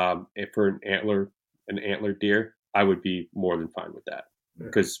 if for an antler deer, I would be more than fine with that,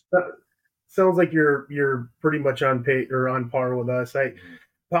 because sounds like you're pretty much on par with us. I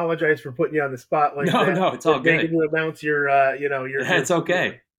apologize for putting you on the spot like that. No, it's all good. Making you announce your it's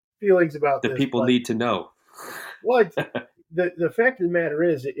okay. Feelings about this. The people need to know. Well, the fact of the matter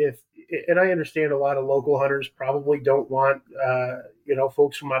is, and I understand a lot of local hunters probably don't want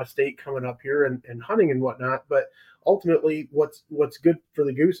folks from out of state coming up here and hunting and whatnot, but ultimately what's good for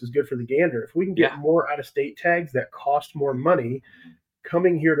the goose is good for the gander. If we can get more out of state tags that cost more money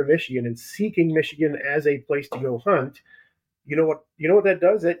coming here to Michigan and seeking Michigan as a place to go hunt, you know what that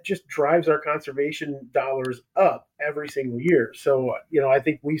does? It just drives our conservation dollars up every single year. So, I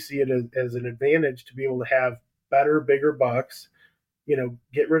think we see it as an advantage to be able to have better, bigger bucks,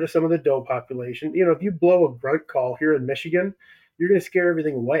 get rid of some of the doe population. If you blow a grunt call here in Michigan, you're going to scare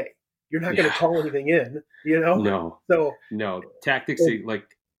everything away. You're not going to call anything in, No. So no tactics, like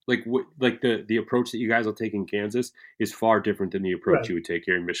the approach that you guys will take in Kansas is far different than the approach you would take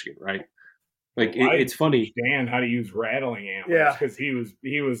here in Michigan, right? Like it's funny. Dan how to use rattling antlers, because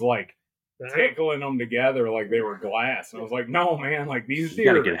he was like tickling them together like they were glass. And I was like, no, man, like these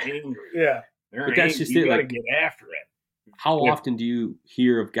deer are angry. Yeah. But that's just you it. Gotta get after it. How often do you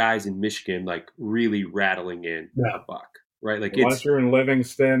hear of guys in Michigan like really rattling in a buck, right? Like, unless you're in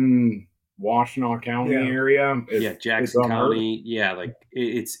Livingston, Washtenaw County area, Jackson County, like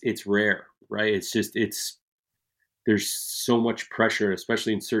it's rare, right? It's just there's so much pressure,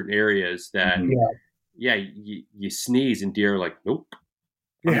 especially in certain areas, that you sneeze and deer are like, nope,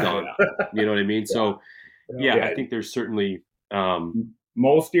 I'm done. You know what I mean? So I think there's certainly.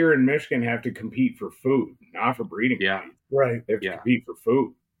 Most deer in Michigan have to compete for food, not for breeding. Right. They have to compete for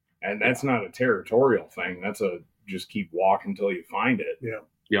food. And that's not a territorial thing. That's just keep walking until you find it.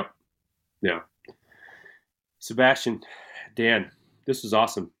 Yeah. Sebastian, Dan, this was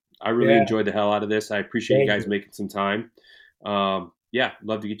awesome. I really enjoyed the hell out of this. I appreciate you guys making some time. yeah,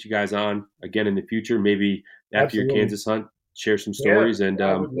 love to get you guys on again in the future. Maybe after Absolutely. your Kansas hunt, share some stories. Yeah, And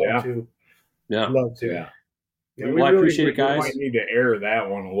I would love to. yeah. Love to. Yeah. Yeah, Well, I appreciate it, We guys. might need to air that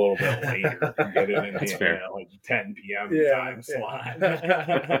one a little bit later and get it in That's the fair. like 10 p.m. time slot.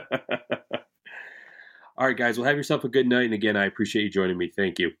 All right, guys. Well, have yourself a good night. And again, I appreciate you joining me.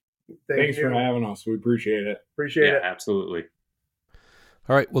 Thank you. Thanks for having us. We appreciate it. Appreciate it. Absolutely.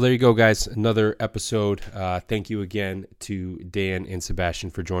 All right. Well, there you go, guys. Another episode. Thank you again to Dan and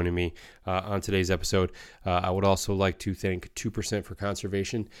Sebastian for joining me on today's episode. I would also like to thank 2% for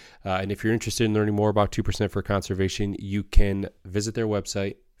Conservation. And if you're interested in learning more about 2% for Conservation, you can visit their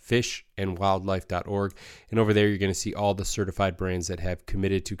website, fishandwildlife.org. And over there, you're going to see all the certified brands that have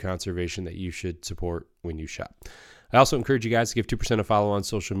committed to conservation that you should support when you shop. I also encourage you guys to give 2% a follow on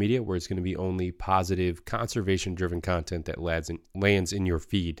social media, where it's going to be only positive, conservation-driven content that lands in your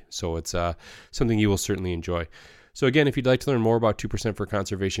feed. So it's something you will certainly enjoy. So again, if you'd like to learn more about 2% for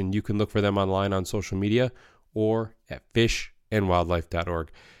Conservation, you can look for them online on social media or at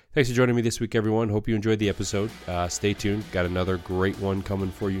fishandwildlife.org. Thanks for joining me this week, everyone. Hope you enjoyed the episode. Stay tuned. Got another great one coming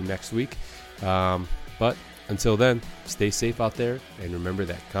for you next week. But until then, stay safe out there, and remember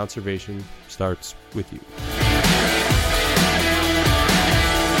that conservation starts with you.